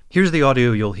Nina. Here's the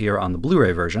audio you'll hear on the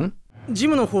Blu-ray version. ジ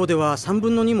ムの方では3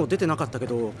分の2も出てなかったけ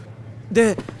ど、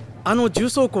で、あの重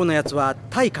装甲のやつは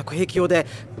対核兵器用で、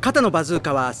肩のバズー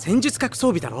カは戦術核装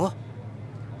備だろ？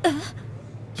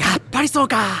やっぱりそう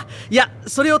か。いや、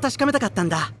それを確かめたかったん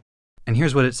だ。And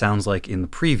here's what it sounds like in the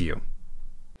preview.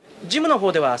 ジムの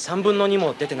方では3分の2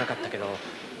も出てなかったけど、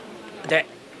で、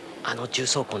あの重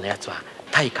装甲のやつは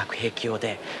対核兵器用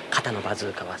で、肩のバズ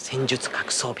ーカは戦術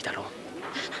核装備だろ。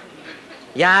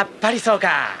やっぱりそう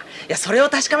か。いや、それを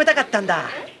確かめたかったんだ。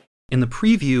In the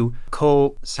preview,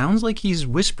 Ko sounds like he's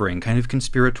whispering kind of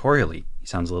conspiratorially. He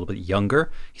sounds a little bit younger,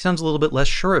 he sounds a little bit less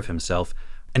sure of himself,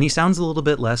 and he sounds a little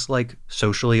bit less like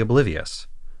socially oblivious.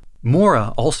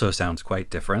 Mora also sounds quite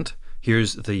different.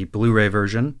 Here's the Blu-ray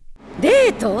version.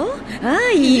 デート？あ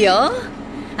あ、いいよ。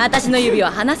私の指を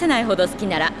離せないほど好き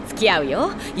なら付き合う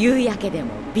よ。夕焼けでも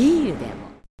ビールでも。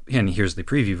And here's the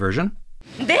preview version.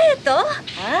 デート？あ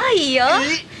あ、いいよ。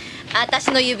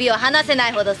私の指を離せな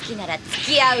いほど好きなら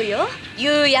付き合うよ。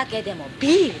夕焼けでも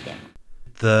ビールでも。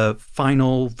The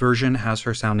final version has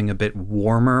her sounding a bit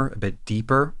warmer, a bit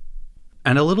deeper.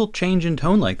 And a little change in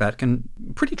tone like that can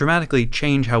pretty dramatically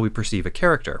change how we perceive a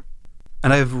character.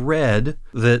 And I've read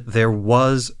that there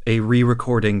was a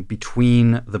re-recording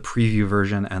between the preview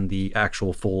version and the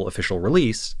actual full official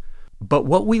release. But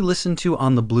what we listen to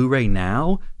on the Blu-ray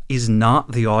now is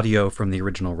not the audio from the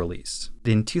original release.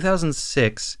 In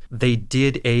 2006, they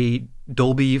did a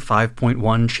Dolby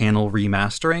 5.1 channel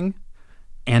remastering,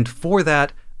 And for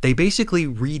that, they basically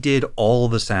redid all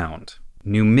the sound.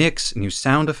 New mix, new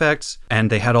sound effects, and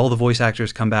they had all the voice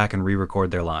actors come back and re-record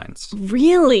their lines.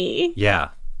 Really? Yeah.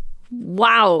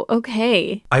 Wow,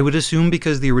 okay. I would assume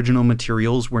because the original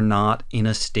materials were not in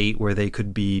a state where they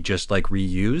could be just like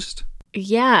reused.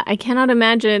 Yeah, I cannot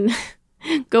imagine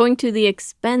going to the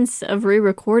expense of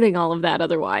re-recording all of that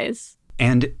otherwise.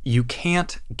 And you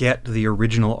can't get the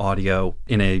original audio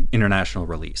in an international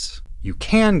release. You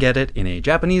can get it in a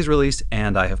Japanese release,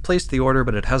 and I have placed the order,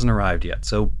 but it hasn't arrived yet.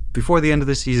 So before the end of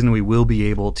the season, we will be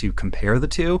able to compare the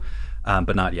two,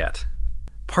 but not yet.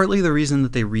 Partly the reason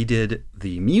that they redid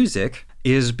the music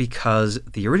is because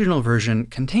the original version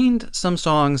contained some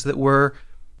songs that were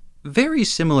very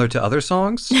similar to other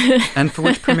songs, and for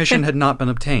which permission had not been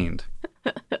obtained.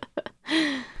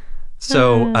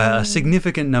 So a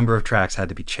significant number of tracks had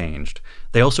to be changed.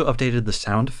 They also updated the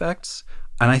sound effects.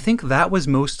 And I think that was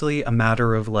mostly a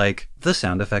matter of like the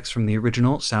sound effects from the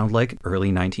original sound like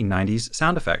early 1990s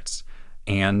sound effects,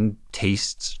 and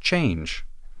tastes change.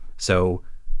 So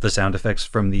the sound effects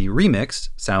from the remix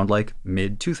sound like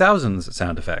mid-2000s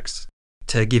sound effects.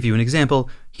 To give you an example,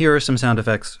 here are some sound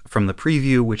effects from the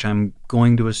preview, which I'm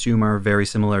going to assume are very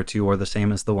similar to or the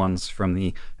same as the ones from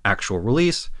the actual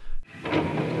release.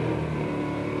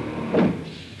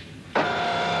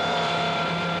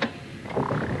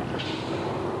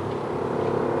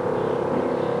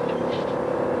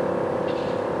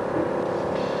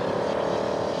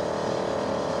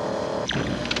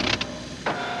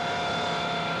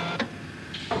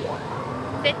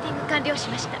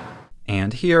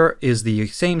 And here is the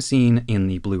same scene in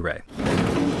the Blu-ray.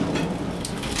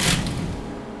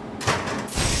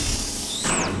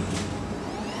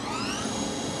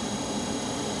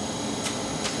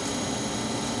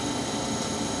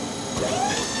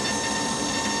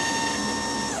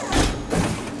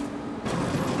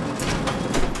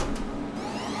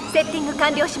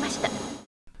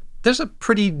 There's a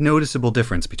pretty noticeable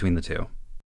difference between the two.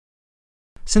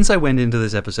 Since I went into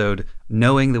this episode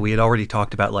knowing that we had already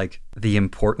talked about like the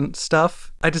important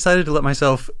stuff, I decided to let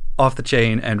myself off the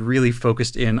chain and really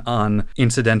focused in on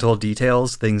incidental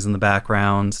details, things in the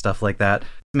background, stuff like that.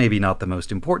 Maybe not the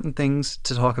most important things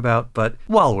to talk about, but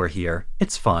while we're here,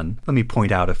 it's fun. Let me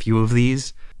point out a few of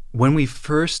these. When we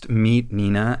first meet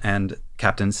Nina and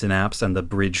Captain Synapse and the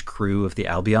bridge crew of the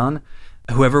Albion,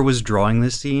 whoever was drawing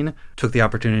this scene took the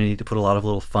opportunity to put a lot of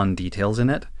little fun details in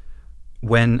it.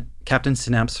 When Captain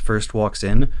Synapse first walks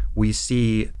in, we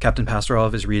see Captain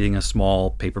Pastorov is reading a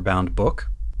small paper-bound book.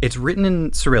 It's written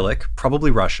in Cyrillic, probably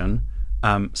Russian.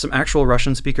 Some actual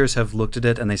Russian speakers have looked at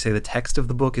it and they say the text of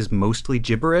the book is mostly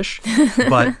gibberish,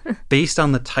 but based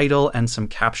on the title and some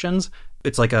captions,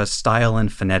 it's like a style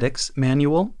and phonetics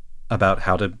manual about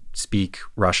how to speak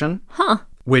Russian. Huh.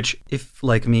 Which, if,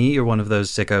 like me, you're one of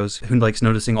those sickos who likes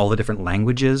noticing all the different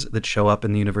languages that show up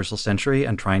in the Universal Century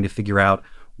and trying to figure out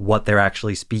what they're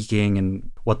actually speaking and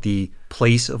what the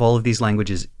place of all of these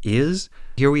languages is.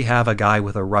 Here we have a guy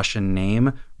with a Russian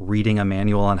name reading a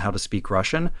manual on how to speak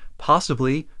Russian,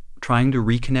 possibly trying to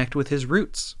reconnect with his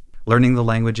roots, learning the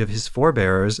language of his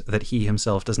forebears that he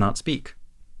himself does not speak.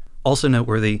 Also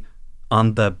noteworthy,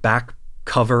 on the back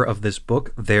cover of this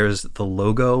book, there's the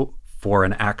logo for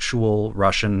an actual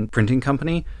Russian printing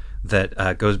company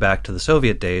that goes back to the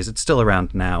Soviet days. It's still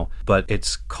around now, but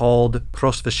it's called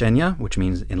Prosveshchenia, which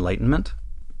means enlightenment.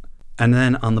 And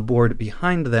then on the board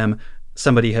behind them,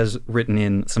 somebody has written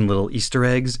in some little Easter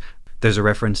eggs. There's a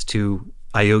reference to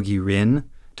Aogi Rin,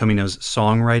 Tomino's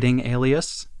songwriting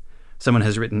alias. Someone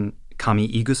has written Kami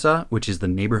Igusa, which is the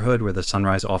neighborhood where the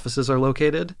Sunrise offices are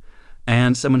located.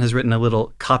 And someone has written a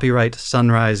little copyright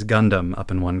Sunrise Gundam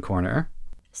up in one corner.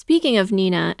 Speaking of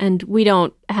Nina, and we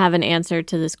don't have an answer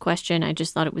to this question, I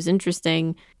just thought it was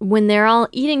interesting. When they're all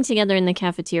eating together in the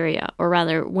cafeteria, or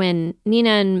rather, when Nina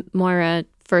and Moira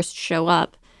first show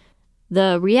up,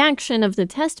 the reaction of the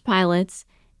test pilots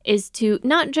is to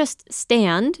not just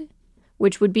stand,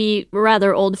 which would be a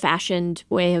rather old-fashioned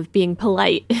way of being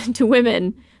polite to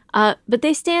women, but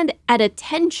they stand at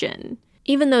attention.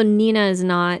 Even though Nina is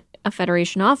not a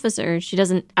Federation officer, she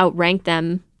doesn't outrank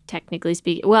them, technically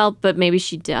speaking. Well, but maybe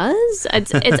she does?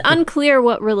 It's unclear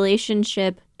what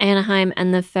relationship Anaheim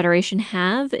and the Federation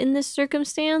have in this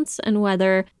circumstance and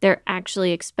whether they're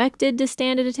actually expected to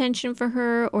stand at attention for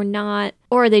her or not.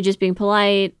 Or are they just being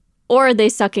polite? Or are they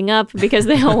sucking up because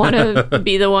they don't want to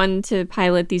be the one to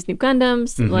pilot these new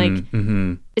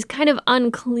Gundams? It's kind of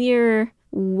unclear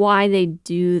why they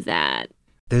do that.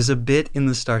 There's a bit in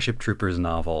the Starship Troopers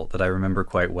novel that I remember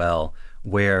quite well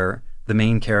where the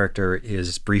main character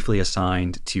is briefly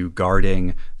assigned to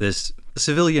guarding this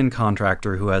civilian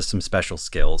contractor who has some special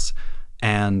skills.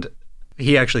 And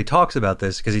he actually talks about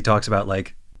this because he talks about,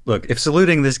 like, look, if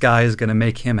saluting this guy is going to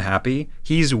make him happy,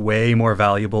 he's way more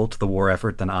valuable to the war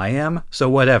effort than I am, so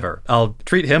whatever. I'll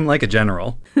treat him like a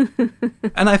general.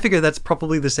 And I figure that's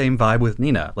probably the same vibe with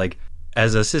Nina. Like,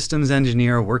 as a systems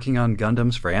engineer working on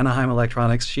Gundams for Anaheim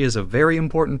Electronics, she is a very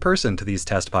important person to these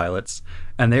test pilots,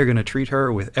 and they're going to treat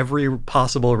her with every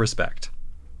possible respect.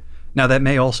 Now, that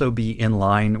may also be in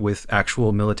line with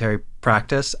actual military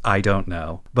practice, I don't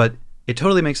know. But it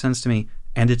totally makes sense to me,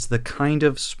 and it's the kind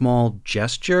of small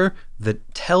gesture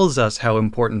that tells us how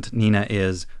important Nina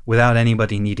is without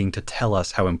anybody needing to tell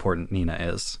us how important Nina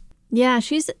is. Yeah,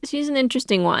 she's an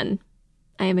interesting one.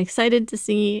 I am excited to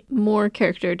see more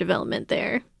character development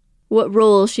there. What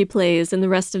role she plays in the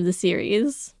rest of the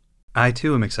series. I,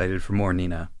 too, am excited for more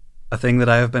Nina. A thing that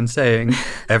I have been saying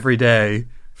every day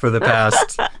for the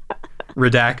past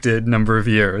redacted number of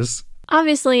years.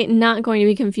 Obviously, not going to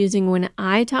be confusing when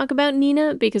I talk about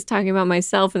Nina, because talking about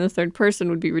myself in the third person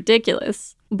would be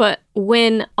ridiculous. But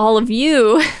when all of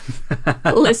you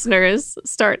listeners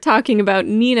start talking about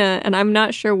Nina, and I'm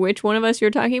not sure which one of us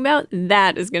you're talking about,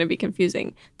 that is going to be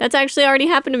confusing. That's actually already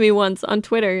happened to me once on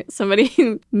Twitter.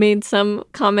 Somebody made some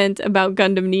comment about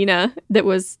Gundam Nina that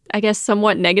was, I guess,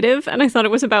 somewhat negative, and I thought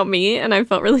it was about me, and I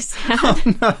felt really sad.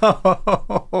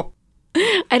 Oh, no.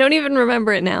 I don't even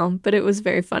remember it now, but it was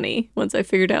very funny once I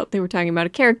figured out they were talking about a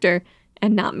character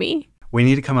and not me. We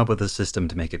need to come up with a system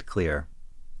to make it clear.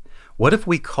 What if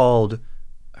we called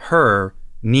her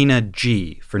Nina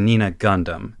G for Nina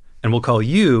Gundam, and we'll call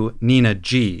you Nina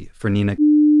G for Nina...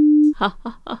 Ha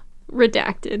ha ha.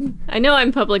 Redacted. I know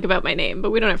I'm public about my name,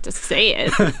 but we don't have to say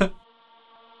it.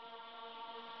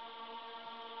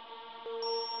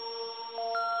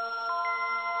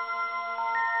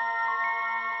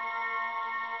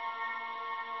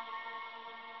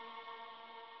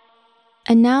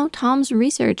 And now Tom's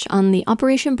research on the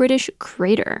Operation British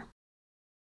Crater.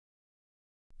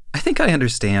 I think I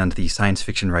understand the science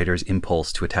fiction writer's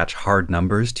impulse to attach hard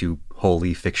numbers to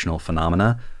wholly fictional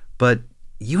phenomena, but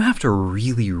you have to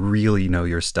really, really know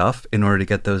your stuff in order to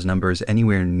get those numbers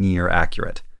anywhere near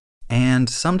accurate. And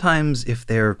sometimes, if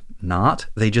they're not,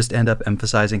 they just end up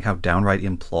emphasizing how downright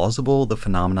implausible the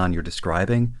phenomenon you're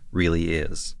describing really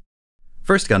is.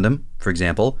 First Gundam, for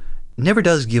example, never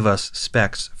does give us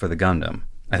specs for the Gundam,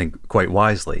 I think quite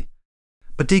wisely.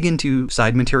 But dig into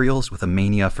side materials with a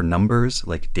mania for numbers,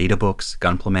 like databooks,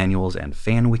 gunpla manuals, and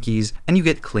fan wikis, and you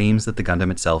get claims that the Gundam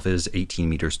itself is 18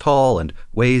 meters tall and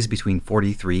weighs between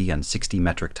 43 and 60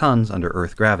 metric tons under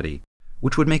Earth gravity,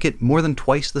 which would make it more than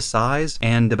twice the size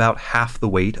and about half the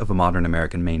weight of a modern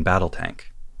American main battle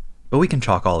tank. But we can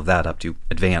chalk all of that up to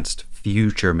advanced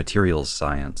future materials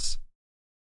science.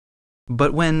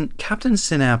 But when Captain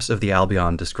Synapse of the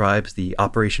Albion describes the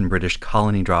Operation British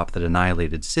colony drop that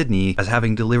annihilated Sydney as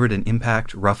having delivered an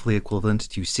impact roughly equivalent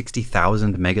to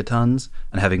 60,000 megatons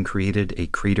and having created a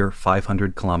crater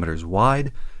 500 kilometers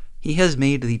wide, he has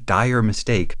made the dire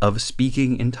mistake of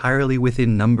speaking entirely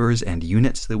within numbers and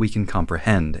units that we can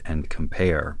comprehend and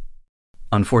compare.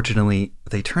 Unfortunately,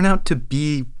 they turn out to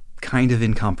be kind of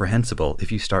incomprehensible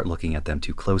if you start looking at them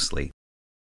too closely.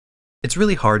 It's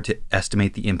really hard to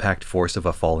estimate the impact force of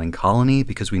a falling colony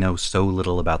because we know so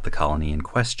little about the colony in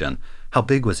question. How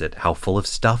big was it? How full of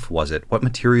stuff was it? What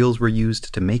materials were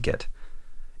used to make it?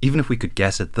 Even if we could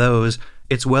guess at those,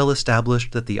 it's well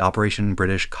established that the Operation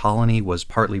British colony was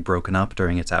partly broken up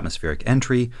during its atmospheric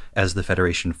entry as the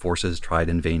Federation forces tried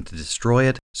in vain to destroy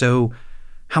it. So,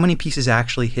 how many pieces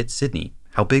actually hit Sydney?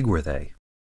 How big were they?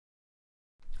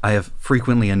 I have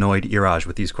frequently annoyed Iraj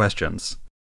with these questions.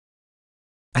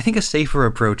 I think a safer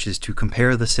approach is to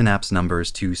compare the Synapse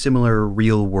numbers to similar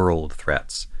real-world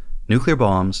threats, nuclear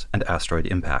bombs and asteroid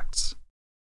impacts.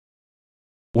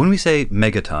 When we say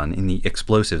megaton in the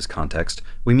explosives context,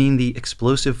 we mean the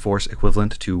explosive force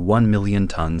equivalent to 1 million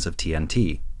tons of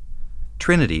TNT.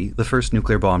 Trinity, the first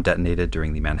nuclear bomb detonated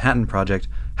during the Manhattan Project,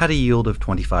 had a yield of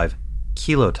 25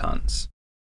 kilotons.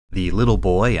 The Little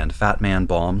Boy and Fat Man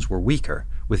bombs were weaker,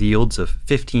 with yields of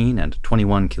 15 and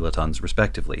 21 kilotons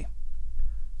respectively.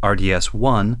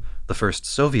 RDS-1, the first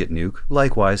Soviet nuke,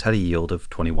 likewise had a yield of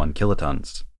 21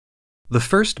 kilotons. The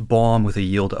first bomb with a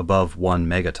yield above 1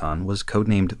 megaton was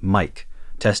codenamed Mike,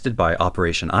 tested by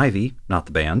Operation Ivy, not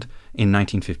the band, in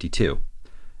 1952.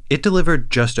 It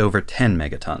delivered just over 10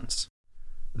 megatons.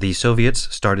 The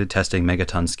Soviets started testing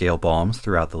megaton-scale bombs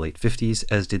throughout the late 50s,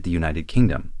 as did the United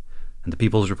Kingdom. And the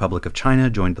People's Republic of China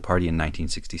joined the party in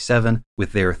 1967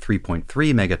 with their 3.3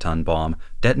 megaton bomb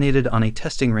detonated on a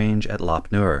testing range at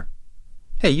Lop Nur.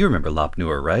 Hey, you remember Lop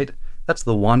Nur, right? That's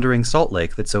the wandering salt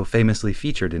lake that so famously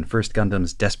featured in First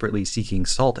Gundam's Desperately Seeking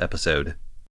Salt episode.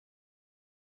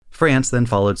 France then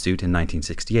followed suit in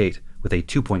 1968 with a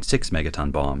 2.6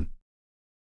 megaton bomb.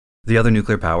 The other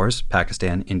nuclear powers,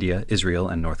 Pakistan, India, Israel,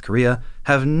 and North Korea,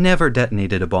 have never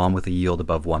detonated a bomb with a yield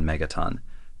above 1 megaton,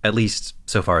 at least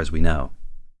so far as we know.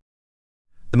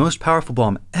 The most powerful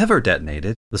bomb ever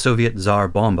detonated, the Soviet Tsar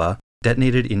Bomba,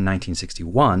 detonated in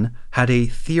 1961, had a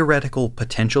theoretical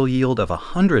potential yield of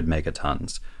 100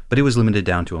 megatons, but it was limited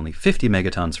down to only 50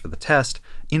 megatons for the test,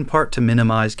 in part to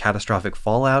minimize catastrophic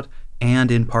fallout,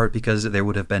 and in part because there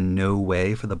would have been no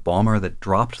way for the bomber that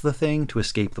dropped the thing to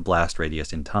escape the blast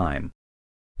radius in time.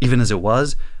 Even as it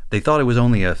was, they thought it was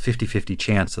only a 50-50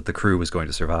 chance that the crew was going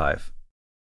to survive.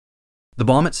 The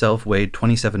bomb itself weighed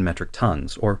 27 metric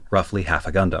tons, or roughly half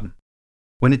a Gundam.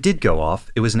 When it did go off,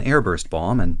 it was an airburst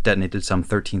bomb and detonated some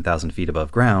 13,000 feet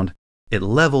above ground. It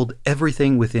leveled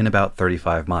everything within about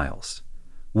 35 miles.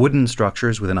 Wooden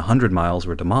structures within 100 miles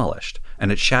were demolished,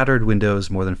 and it shattered windows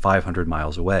more than 500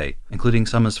 miles away, including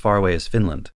some as far away as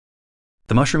Finland.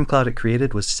 The mushroom cloud it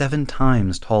created was 7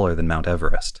 times taller than Mount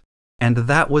Everest, and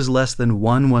that was less than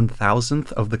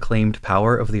 1/1000th of the claimed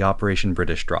power of the Operation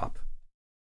British Drop.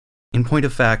 In point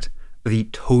of fact, the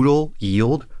total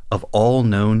yield of all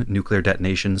known nuclear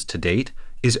detonations to date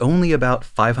is only about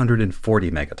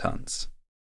 540 megatons.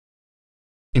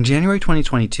 In January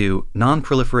 2022,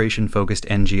 non-proliferation-focused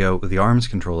NGO the Arms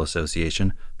Control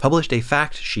Association published a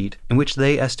fact sheet in which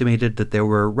they estimated that there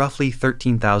were roughly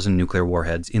 13,000 nuclear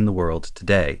warheads in the world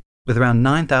today, with around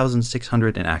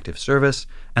 9,600 in active service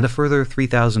and a further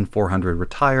 3,400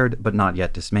 retired but not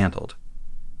yet dismantled.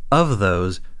 Of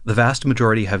those, the vast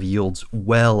majority have yields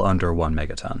well under 1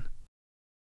 megaton.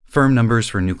 Firm numbers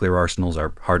for nuclear arsenals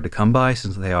are hard to come by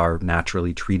since they are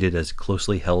naturally treated as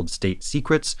closely held state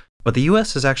secrets, but the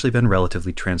US has actually been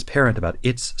relatively transparent about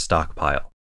its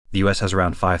stockpile. The US has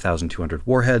around 5,200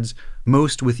 warheads,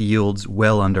 most with yields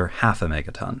well under half a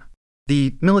megaton.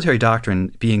 The military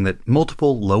doctrine being that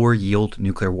multiple lower-yield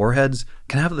nuclear warheads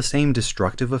can have the same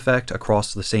destructive effect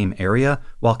across the same area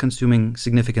while consuming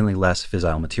significantly less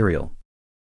fissile material.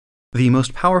 The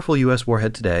most powerful US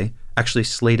warhead today, actually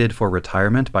slated for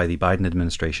retirement by the Biden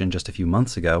administration just a few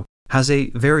months ago, has a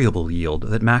variable yield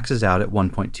that maxes out at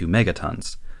 1.2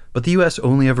 megatons, but the US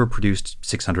only ever produced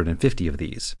 650 of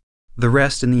these. The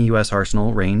rest in the US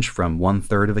arsenal range from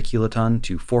 1/3 of a kiloton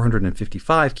to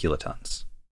 455 kilotons.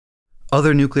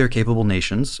 Other nuclear-capable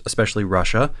nations, especially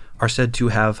Russia, are said to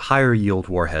have higher-yield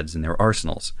warheads in their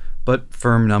arsenals, but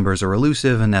firm numbers are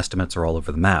elusive and estimates are all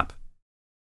over the map.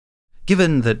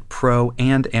 Given that pro-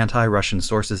 and anti-Russian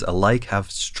sources alike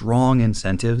have strong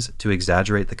incentives to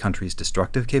exaggerate the country's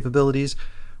destructive capabilities,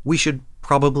 we should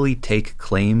probably take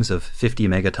claims of 50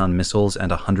 megaton missiles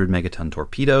and 100 megaton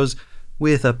torpedoes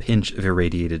with a pinch of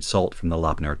irradiated salt from the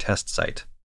Lapnor test site.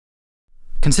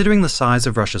 Considering the size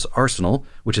of Russia's arsenal,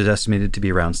 which is estimated to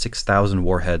be around 6,000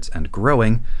 warheads and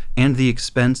growing, and the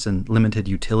expense and limited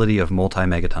utility of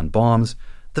multi-megaton bombs,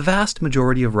 the vast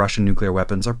majority of Russian nuclear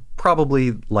weapons are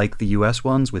probably like the US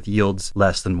ones with yields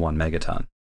less than 1 megaton.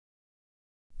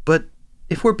 But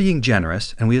if we're being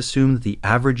generous and we assume that the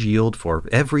average yield for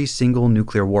every single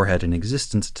nuclear warhead in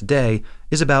existence today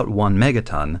is about 1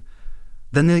 megaton,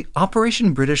 then the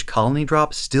Operation British Colony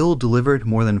Drop still delivered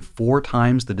more than 4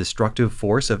 times the destructive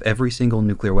force of every single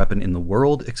nuclear weapon in the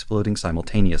world exploding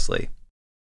simultaneously.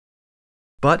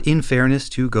 But in fairness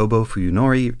to Gobo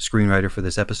Fuyunori, screenwriter for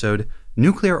this episode,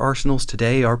 nuclear arsenals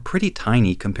today are pretty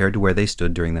tiny compared to where they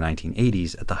stood during the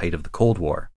 1980s at the height of the Cold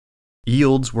War.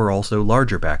 Yields were also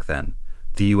larger back then.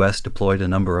 The US deployed a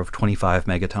number of 25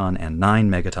 megaton and 9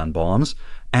 megaton bombs,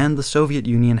 and the Soviet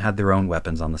Union had their own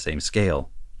weapons on the same scale.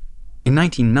 In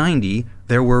 1990,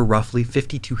 there were roughly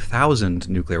 52,000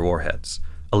 nuclear warheads,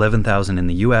 11,000 in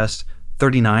the US,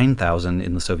 39,000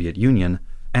 in the Soviet Union,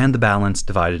 and the balance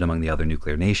divided among the other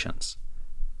nuclear nations.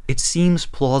 It seems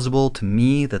plausible to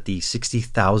me that the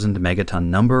 60,000 megaton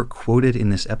number quoted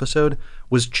in this episode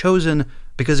was chosen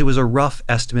because it was a rough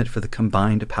estimate for the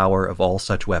combined power of all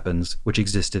such weapons which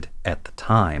existed at the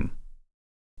time.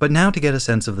 But now to get a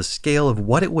sense of the scale of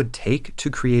what it would take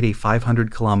to create a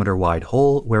 500-kilometer wide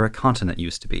hole where a continent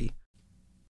used to be.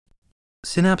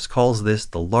 Synapse calls this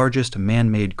the largest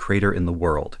man-made crater in the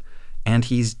world, and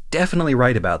he's definitely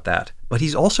right about that, but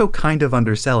he's also kind of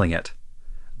underselling it.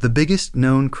 The biggest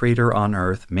known crater on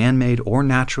Earth, man-made or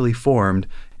naturally formed,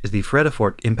 is the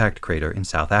Vredefort impact crater in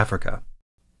South Africa.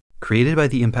 Created by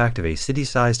the impact of a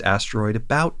city-sized asteroid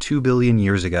about 2 billion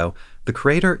years ago, the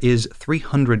crater is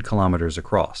 300 kilometers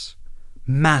across.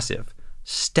 Massive,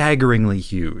 staggeringly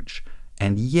huge,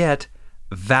 and yet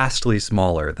vastly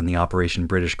smaller than the Operation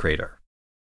British crater.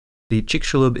 The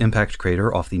Chicxulub impact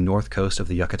crater off the north coast of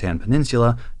the Yucatan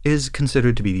Peninsula is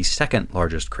considered to be the second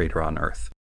largest crater on Earth.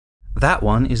 That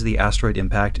one is the asteroid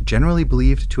impact generally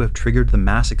believed to have triggered the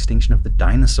mass extinction of the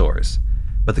dinosaurs,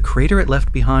 but the crater it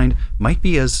left behind might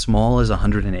be as small as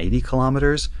 180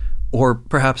 kilometers, or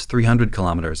perhaps 300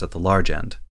 kilometers at the large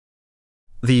end.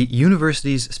 The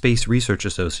University's Space Research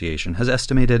Association has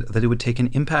estimated that it would take an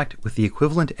impact with the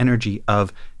equivalent energy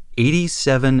of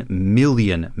 87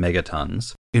 million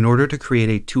megatons in order to create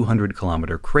a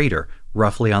 200-kilometer crater,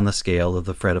 roughly on the scale of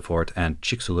the Vredefort and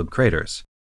Chicxulub craters.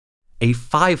 A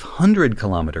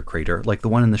 500-kilometer crater, like the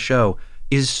one in the show,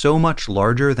 is so much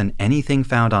larger than anything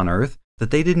found on Earth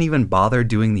that they didn't even bother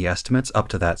doing the estimates up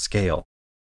to that scale.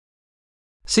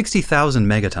 60,000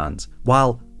 megatons,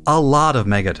 while a lot of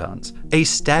megatons, a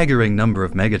staggering number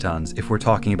of megatons if we're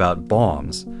talking about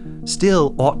bombs,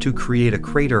 still ought to create a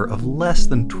crater of less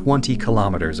than 20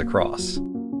 kilometers across.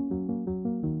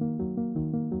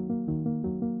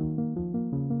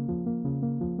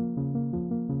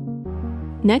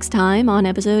 Next time on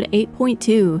episode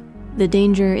 8.2, the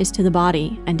danger is to the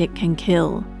body and it can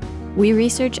kill. We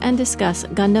research and discuss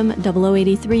Gundam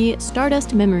 0083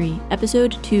 Stardust Memory,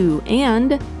 episode 2,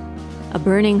 and A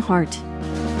Burning Heart.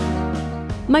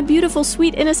 My beautiful,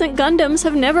 sweet, innocent Gundams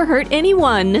have never hurt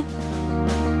anyone!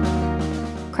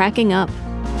 Cracking up.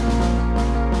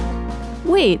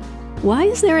 Wait, why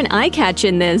is there an eye catch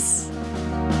in this?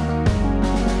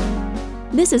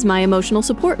 This is my emotional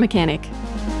support mechanic.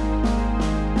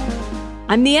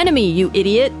 I'm the enemy, you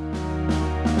idiot!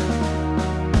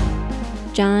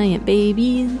 Giant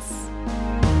babies.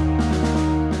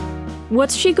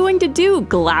 What's she going to do?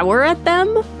 Glower at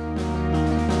them?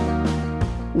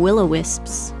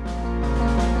 Will-o-wisps.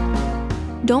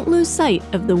 Don't lose sight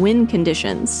of the wind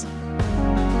conditions.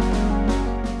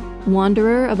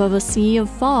 Wanderer above a sea of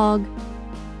fog.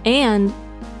 And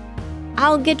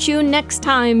I'll get you next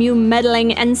time, you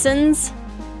meddling ensigns!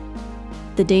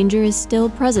 The danger is still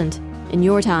present in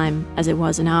your time as it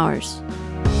was in ours.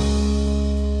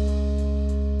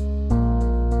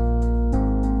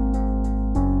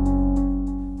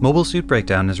 Mobile Suit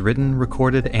Breakdown is written,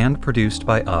 recorded, and produced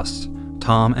by us,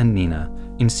 Tom and Nina,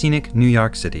 in scenic New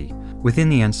York City, within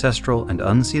the ancestral and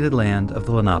unceded land of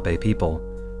the Lenape people,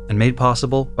 and made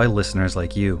possible by listeners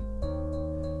like you.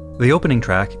 The opening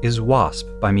track is Wasp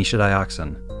by Misha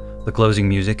Dioxin. The closing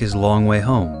music is Long Way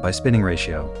Home by Spinning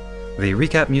Ratio. The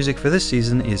recap music for this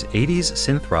season is 80s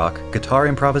synth rock Guitar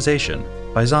Improvisation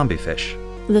by Zombiefish.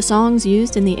 The songs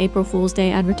used in the April Fool's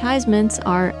Day advertisements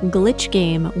are Glitch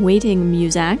Game Waiting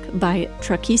Muzak by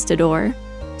Truckistador,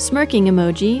 Smirking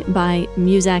Emoji by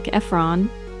Muzak Efron,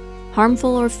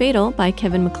 Harmful or Fatal by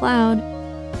Kevin MacLeod,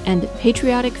 and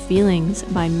Patriotic Feelings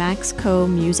by Max Co.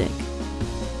 Music.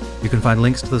 You can find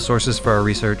links to the sources for our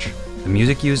research, the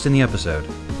music used in the episode,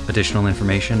 additional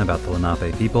information about the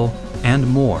Lenape people, and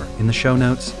more in the show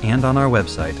notes and on our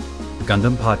website,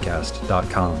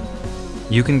 GundamPodcast.com.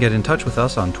 You can get in touch with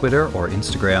us on Twitter or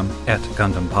Instagram at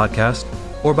Gundam Podcast,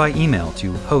 or by email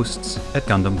to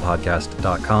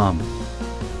hosts@GundamPodcast.com.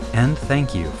 And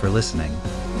thank you for listening.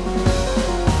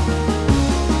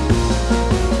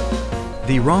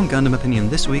 The wrong Gundam opinion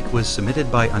this week was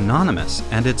submitted by Anonymous,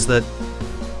 and it's that...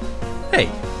 Hey,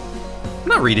 I'm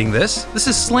not reading this. This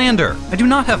is slander. I do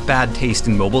not have bad taste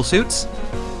in mobile suits.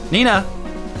 Nina,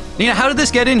 how did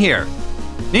this get in here?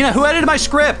 Nina, who edited my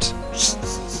script?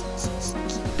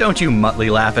 Don't you muttly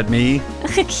laugh at me.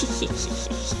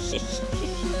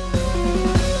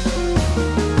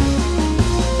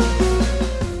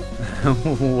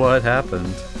 What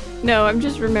happened? No, I'm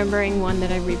just remembering one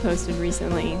that I reposted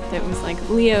recently that was like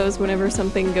Leo's whenever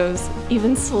something goes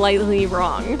even slightly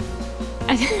wrong.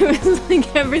 And it was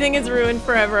like, everything is ruined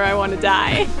forever, I want to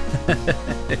die.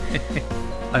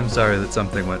 I'm sorry that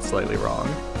something went slightly wrong.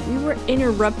 We were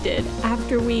interrupted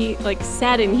after we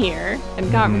sat in here and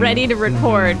got ready to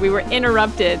record. We were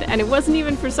interrupted, and it wasn't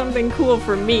even for something cool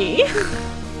for me.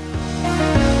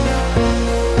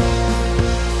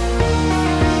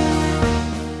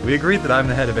 We agreed that I'm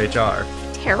the head of HR.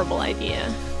 Terrible idea.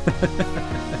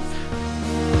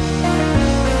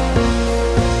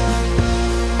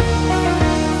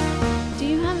 Do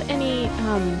you have any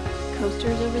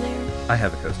coasters over there? I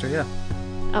have a coaster, yeah.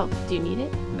 Oh, do you need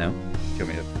it? No? Do you want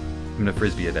me to... I'm gonna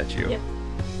frisbee it at you. Yep.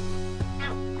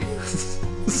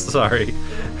 Sorry.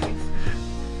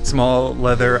 Small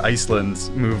leather Icelands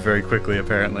move very quickly,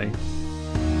 apparently.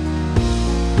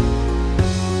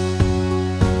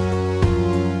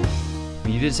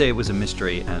 You did say it was a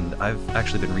mystery, and I've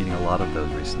actually been reading a lot of those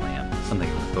recently. I'm something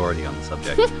of an authority on the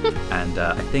subject. And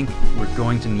I think we're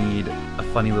going to need a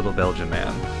funny little Belgian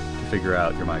man to figure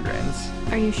out your migraines.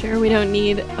 Are you sure we don't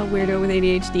need a weirdo with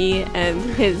ADHD and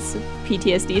his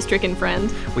PTSD-stricken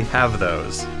friend? We have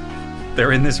those.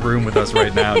 They're in this room with us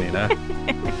right now, Nina.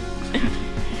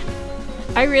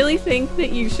 I really think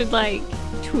that you should, like,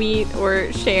 tweet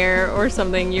or share or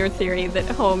something your theory that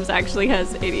Holmes actually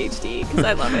has ADHD, because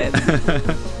I love it.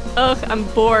 Ugh, I'm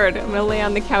bored. I'm gonna lay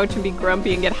on the couch and be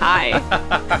grumpy and get high.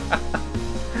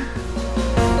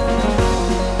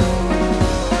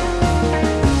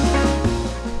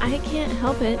 I can't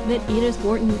help it that Edith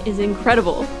Wharton is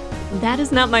incredible. That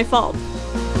is not my fault.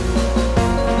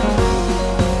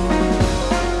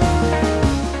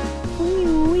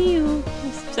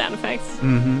 Sound effects.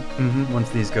 Once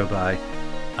these go by,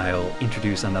 I'll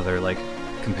introduce another, like,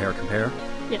 compare.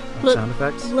 Yeah. Sound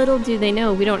effects. Little do they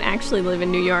know, we don't actually live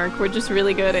in New York. We're just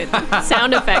really good at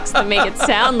sound effects that make it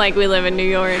sound like we live in New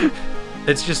York.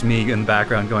 It's just me in the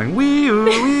background going, wee-oo,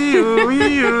 wee-oo,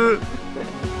 wee-oo.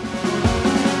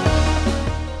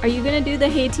 Are you gonna do the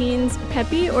Hey Teens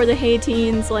peppy or the Hey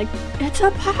Teens like, it's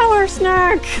a power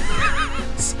snack?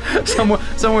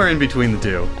 Somewhere in between the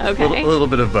two. Okay. A little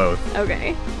bit of both.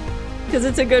 Okay. Because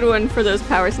it's a good one for those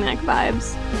power snack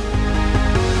vibes.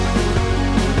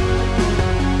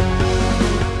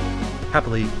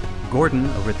 Happily, Gordon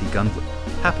over at the Gundam.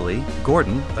 Happily,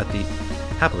 Gordon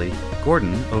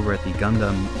over at the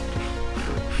Gundam.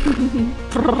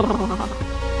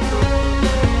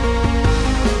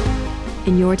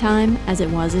 In your time, as it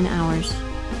was in ours.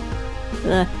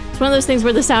 It's one of those things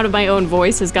where the sound of my own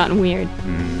voice has gotten weird.